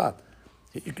accepting Shabbat.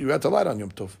 You have to light on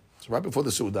Yom Tov. So right before the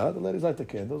Su'udah, the ladies light the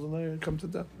candles and they come to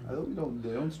that. I thought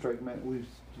they don't strike, man. We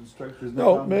strike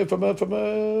from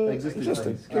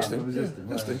existing.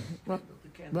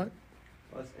 Right.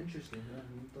 Well, it's interesting.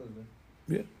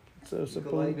 Yeah. So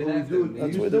simple.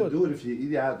 That's what we do it if you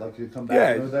eat out, like you come back.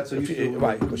 Yeah, that's what you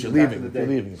right, because you're leaving. If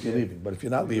you're leaving. But if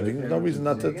you're not leaving, there's no reason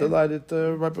not to light it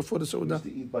right before the We Su'udah. used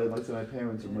to eat by like my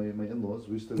parents and my in-laws.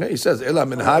 We used to. Yeah, he says, "Ela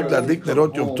minhag ladlik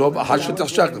nerot yom tov ahar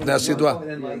shetachshak לפני הסדרה."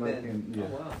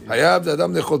 חייב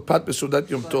לאדם לאכול פת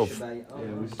בסעודת יום טוב.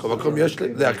 כל מקום יש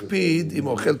להקפיד אם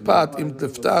אוכל פת עם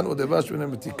לפתן או דבש מן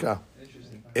המתיקה.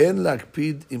 אין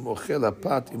להקפיד אם אוכל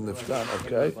הפת עם לפתן,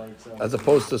 okay? As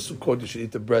opposed to Sukkot, you should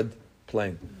eat the bread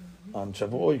plain. On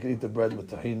Shavuot, you can eat the bread with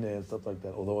tahini and stuff like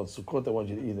that. Although on Sukkot, I want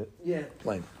you to eat it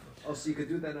plain. Oh, so you could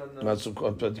do that on Not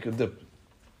Sukkot, but you can dip.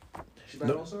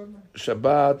 Shabbat also?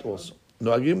 Shabbat also.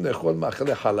 נוהגים לאכול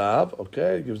מאכלי חלב,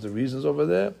 okay? It gives the reasons over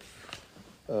there.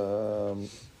 That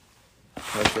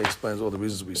explains all the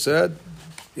reasons we said.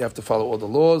 You have to follow all the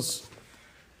laws.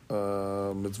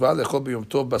 מצווה לאכול ביום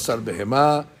טוב בשר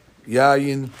בהמה,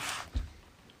 יין.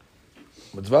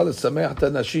 מצווה לשמח את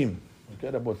הנשים. Okay,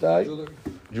 רבותיי?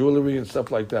 Jewelry and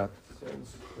stuff like that.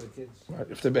 Right.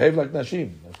 If they behave like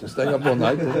nashim, if they're staying up all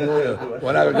night,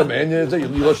 when I come in, you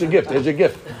lost your gift. There's your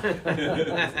gift.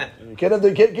 You can't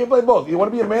play both. You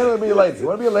want to be a man or be a lady. You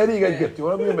want to be a lady, you get a gift. You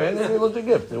want to be a man, you lose your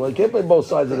gift. You can't play both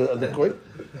sides of the coin.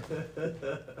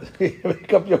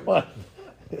 Make up your mind.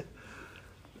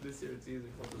 This year it's easy.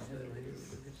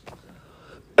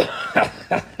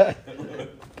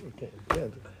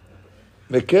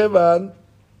 מכיוון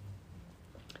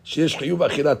שיש חיוב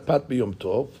אכילת פת ביום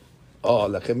טוב,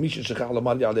 לכן מי ששכח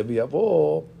לומר יעלה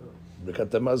ויבוא,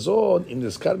 ברכת המזון, אם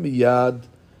נזכר מיד,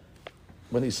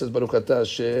 when he says ברוך אתה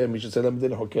השם, מי שצריך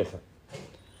למדין לחוקיך,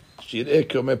 שיראה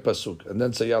כאומר פסוק, and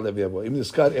then say יעלה ויבוא. אם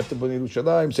נזכר after בני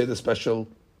ירושלים, say the special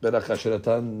ברכה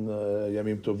שנתן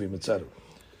ימים טובים, מצאנו.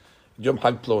 יום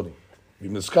חג פלוני.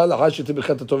 אם נזכר לאחר שתהיה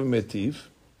ברכת הטוב ומיטיב,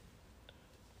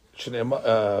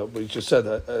 which you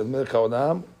said, מלך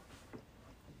העולם,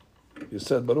 you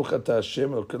said, ברוך אתה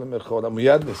השם, אלוקי למלך העולם,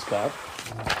 מיד נזכר,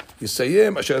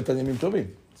 יסיים אשר נתן ימים טובים.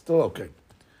 still okay.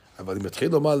 אבל אם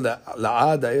יתחיל לומר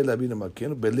לעד האל אבינו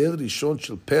מלכנו, בליל ראשון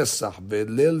של פסח,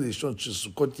 בליל ראשון של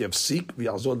סוכות יפסיק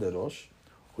ויחזור לראש,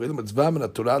 הוא יהיה מצווה מן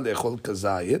התורה לאכול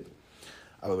כזית,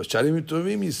 אבל בשערים ימים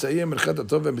טובים יסיים ברכת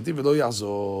הטוב והמיטיב ולא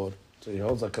יחזור. זה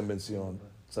יהוז הקונבנציון,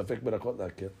 ספק ברכות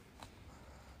להכר.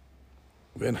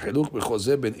 ואין חילוק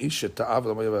בחוזה בין איש שטעה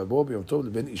ולא יבוא ביום טוב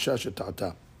לבין אישה שטעתה.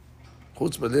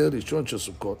 חוץ בליל ראשון של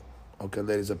סוכות. Okay,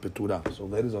 ladies are petura. So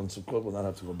ladies on Sukkot will not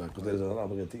have to go back because ladies are not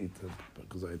obligated to eat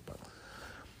because I eat pot.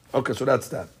 Okay, so that's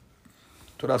that.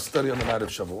 Torah study on the night of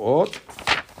Shavuot.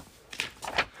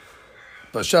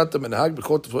 פשט המנהג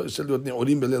בכל תפוצות ישראל להיות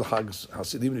נעולים בליל חג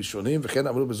חסידים ראשונים, וכן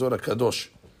אמרו בזוהר הקדוש.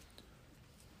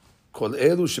 כל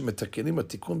אלו שמתקנים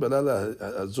התיקון בלילה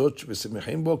הזאת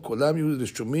ושמחים בו, כולם יהיו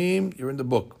רשומים, you're in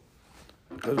the book.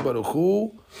 הקדוש ברוך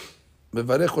הוא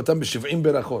מברך אותם ב70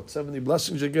 ברכות. 70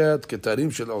 blessings you get,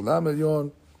 כתארים של העולם עליון.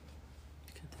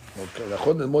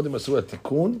 יכול ללמוד אם עשו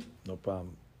התיקון, לא פעם.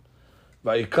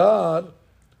 והעיקר,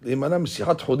 להימנע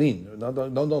משיחת חולין.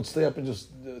 Don't stay up and just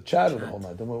chatter the whole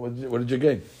night. What did you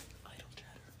gain?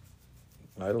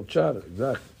 Idle chatter,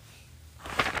 exactly.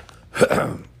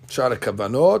 שאר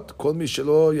הכוונות, כל מי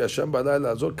שלא ישן בלילה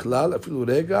הזאת כלל, אפילו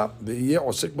רגע, ויהיה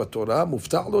עוסק בתורה,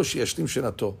 מובטח לו שישלים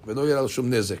שנתו, ולא יהיה לו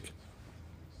שום נזק.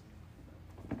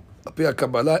 על פי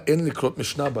הקבלה אין לקרות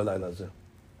משנה בלילה הזה.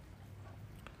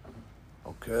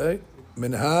 אוקיי?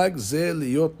 מנהג זה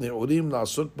להיות נעורים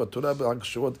לעסוק בתורה בחג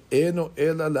שבועות, אינו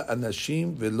אלא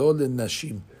לאנשים ולא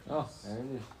לנשים.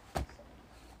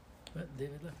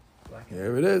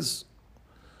 Here it is.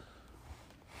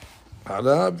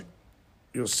 הרב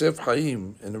Yosef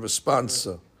Chaim, in a response,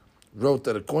 wrote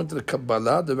that according to the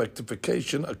Kabbalah, the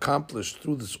rectification accomplished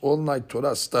through this all-night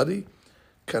Torah study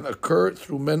can occur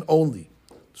through men only.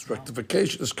 This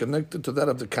rectification is connected to that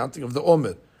of the counting of the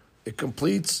Omer. It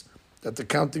completes that the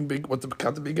counting what the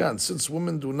counting began. Since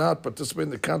women do not participate in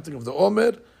the counting of the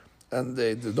Omer, and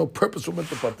there's no purpose for women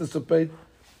to participate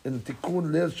in the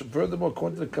Tikkun Leil. Furthermore,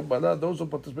 according to the Kabbalah, those who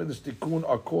participate in this Tikkun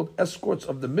are called escorts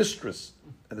of the mistress,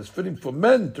 and it's fitting for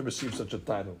men to receive such a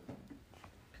title.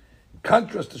 In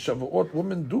contrast to Shavuot,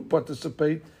 women do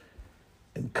participate.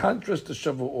 In contrast to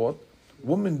Shavuot,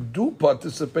 women do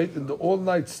participate in the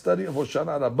all-night study of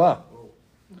Hoshana Rabbah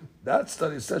That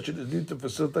study session is needed to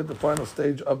facilitate the final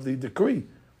stage of the decree.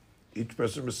 Each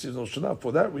person receives no shana.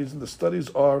 For that reason, the studies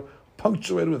are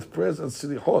punctuated with prayers and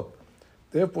silichot.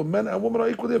 Therefore, men and women are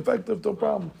equally effective, no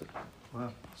problem. Wow.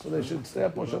 So they should stay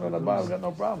up on Shana Rabban, got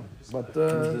no problem. But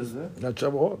not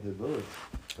Shavuot.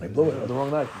 They blew it on the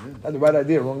wrong night. Had the right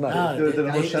idea, wrong night. No, the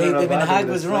minhag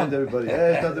was wrong. Everybody.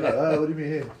 What do you mean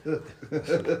here?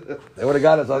 They would have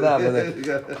got us on that,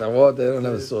 but Shavuot, they don't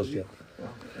have a source yet.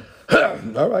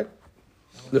 All right.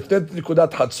 Liftet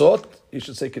Nikudat Hatzot, you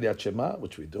should say Kiryat Shema,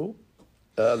 which we do.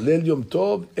 Leil Yom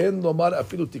Tov, En Lomar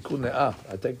Afilu Tikun Ne'ah.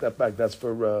 I take that back. That's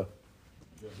for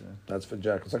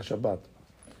Jack. It's like Shabbat.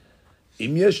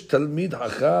 Im yesh talmid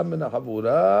hacham min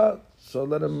ha'chavura, so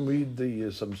let them read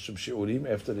some shiurim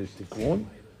after the tikkun.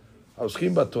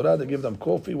 Hauschim b'Torah, they give them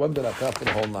coffee, one beracha for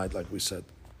the whole night, like we said.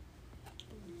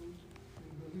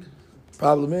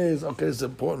 Problem is, okay, it's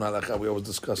important halakha. We always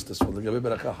discuss this one. They give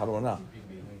beracha harona,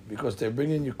 because they're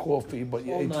bringing you coffee, but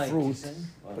you ate fruit,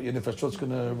 but your nefashot's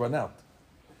going to run out.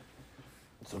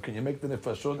 So can you make the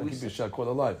nefashot and keep your shakol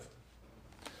alive?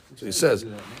 So he says,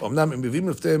 אמנם הם מביאים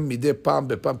לפניהם מדי פעם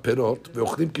בפעם פירות,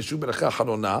 ואוכלים כשהוא ברכה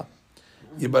אחרונה,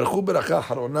 יברכו ברכה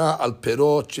אחרונה על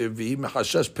פירות שהביאים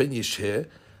מחשש פן ישהה,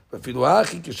 ואפילו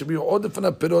האחי כשביאו עוד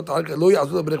לפניו פירות, לא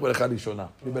יעזרו לברך ברכה ראשונה.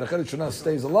 ברכה ראשונה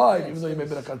stays alive, even though you made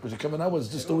ברכה, because Kevin, I was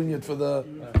just doing it for the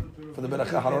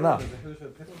ברכה אחרונה.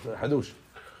 the חידוש.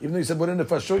 Even though you said בורא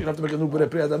נפשות, you don't have to make a new בורא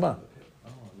פרי אדמה.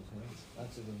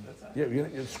 Yeah,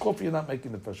 it's coffee, you're not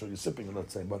making the nefashot, you're sipping it,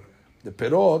 let's say, but the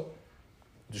perot,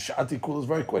 the sha'ati kul is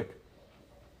very quick.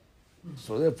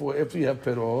 So therefore, if you have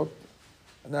perot,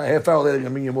 now a half hour later, you're going to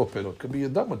bring you more perot. Could be you're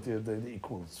done with the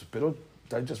ikul. So perot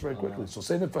digest very quickly. So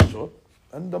say nefashot,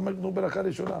 and don't make no berakah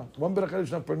rishonah. One berakah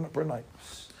rishonah per night.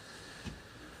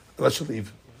 Let's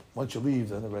leave. Once you leave,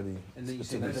 then already. And then you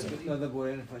say another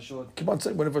borei nefashot. Keep on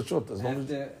saying borei nefashot, as long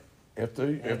as after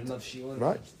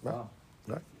right.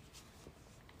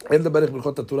 And the berech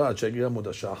b'chot haTorah shegiya amud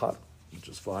hashachar, which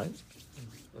is fine.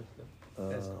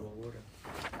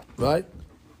 Right?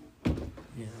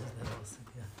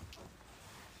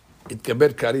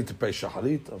 התקבל כרית פי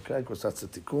שחרית, okay, because that's the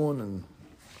תיקון, and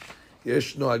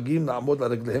יש נוהגים לעמוד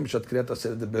על רגליהם שעת קריאת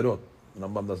עשרת דיברות.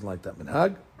 Rambam doesn't like that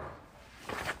מנהג.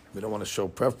 We don't want to show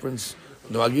preference.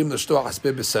 נוהגים לשטוח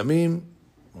חספי בסמים,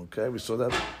 okay, we saw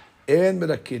that. אין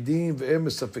מרקדים ואין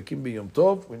מספקים ביום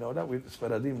טוב. We know that.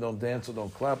 ספרדים don't dance or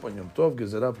don't clap on יום טוב,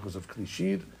 גזירה because of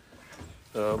קלישיר.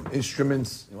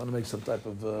 Instruments, you want to make some type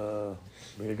of,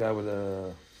 bring a guy with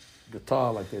a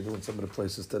guitar like they do in some of the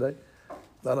places today.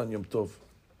 Not on Yom Tov.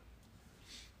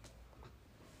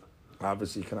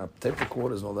 Obviously, you can have tape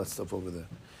recorders and all that stuff over there.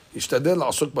 ישתדל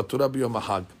לעסוק בתורה ביום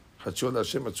החג. חדשו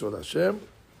להשם, חדשו להשם.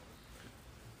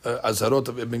 אזהרות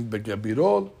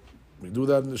בגבירול. We do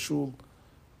that in the shul.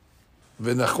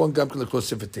 ונכון גם כן לקרוא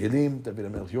ספר תהילים, דוד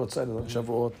המלך יוצא, לדעת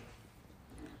שבועות.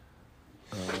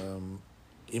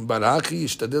 אם ברעכי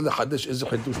ישתדל לחדש איזה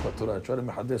חידוש בתורה. try to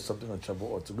מחדש something on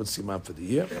שבועות. It's a good סימן for the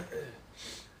year.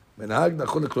 מנהג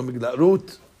נכון לקרוא מגילת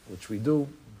רות, which we do.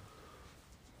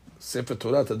 ספר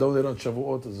תורה, to donate on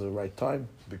שבועות is the right time.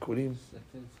 ביקורים.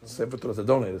 ספר תורה, to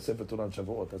donate. ספר תורה on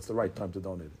שבועות. That's the right time to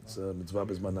donate. It's מצווה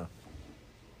בזמנה.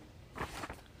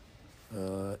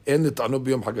 אין לטענו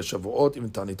ביום חג השבועות, אם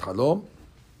תענית חלום.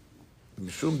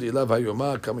 משום דאליו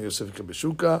היומה, כמה יוסף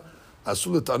כבשוקה.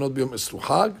 אסור לטענות ביום אסרו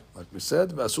חג, like we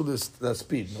said, ואסור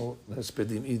להספיד, no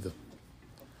להספדים either.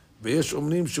 ויש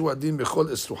אומרים שהוא הדין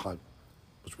בכל אסרו חג,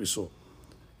 which we saw.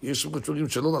 יש אומרים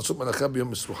שלא לעשות מלאכה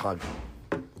ביום אסרו חג.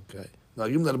 Okay.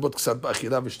 נהגים לרבות קצת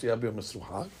באכילה ושתייה ביום אסרו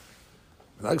חג.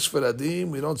 מנהג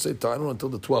ספרדים, we don't say טענו until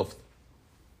the 12th,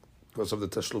 because of the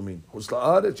תשלומים. חוץ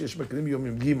לארץ יש מקרים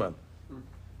יומים גימן.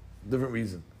 Different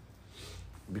reason.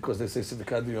 Because they say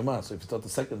Sivikat Yomah, so if you start the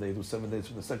second day, you do 7 days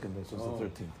from the second day, so it's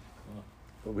the 13th.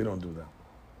 But we don't do that.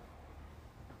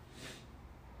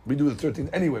 We do the 13th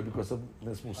anyway because of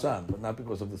Nes Musan, but not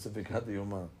because of the Sivikat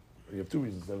Yomah. You have two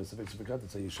reasons. There is Sivikat to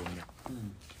say Yishon.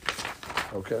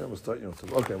 Okay, we'll start Yom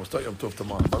Tov. Okay, we'll start Yom Tov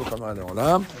tomorrow. Baruch Adonai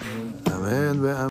Le'olam. Amen.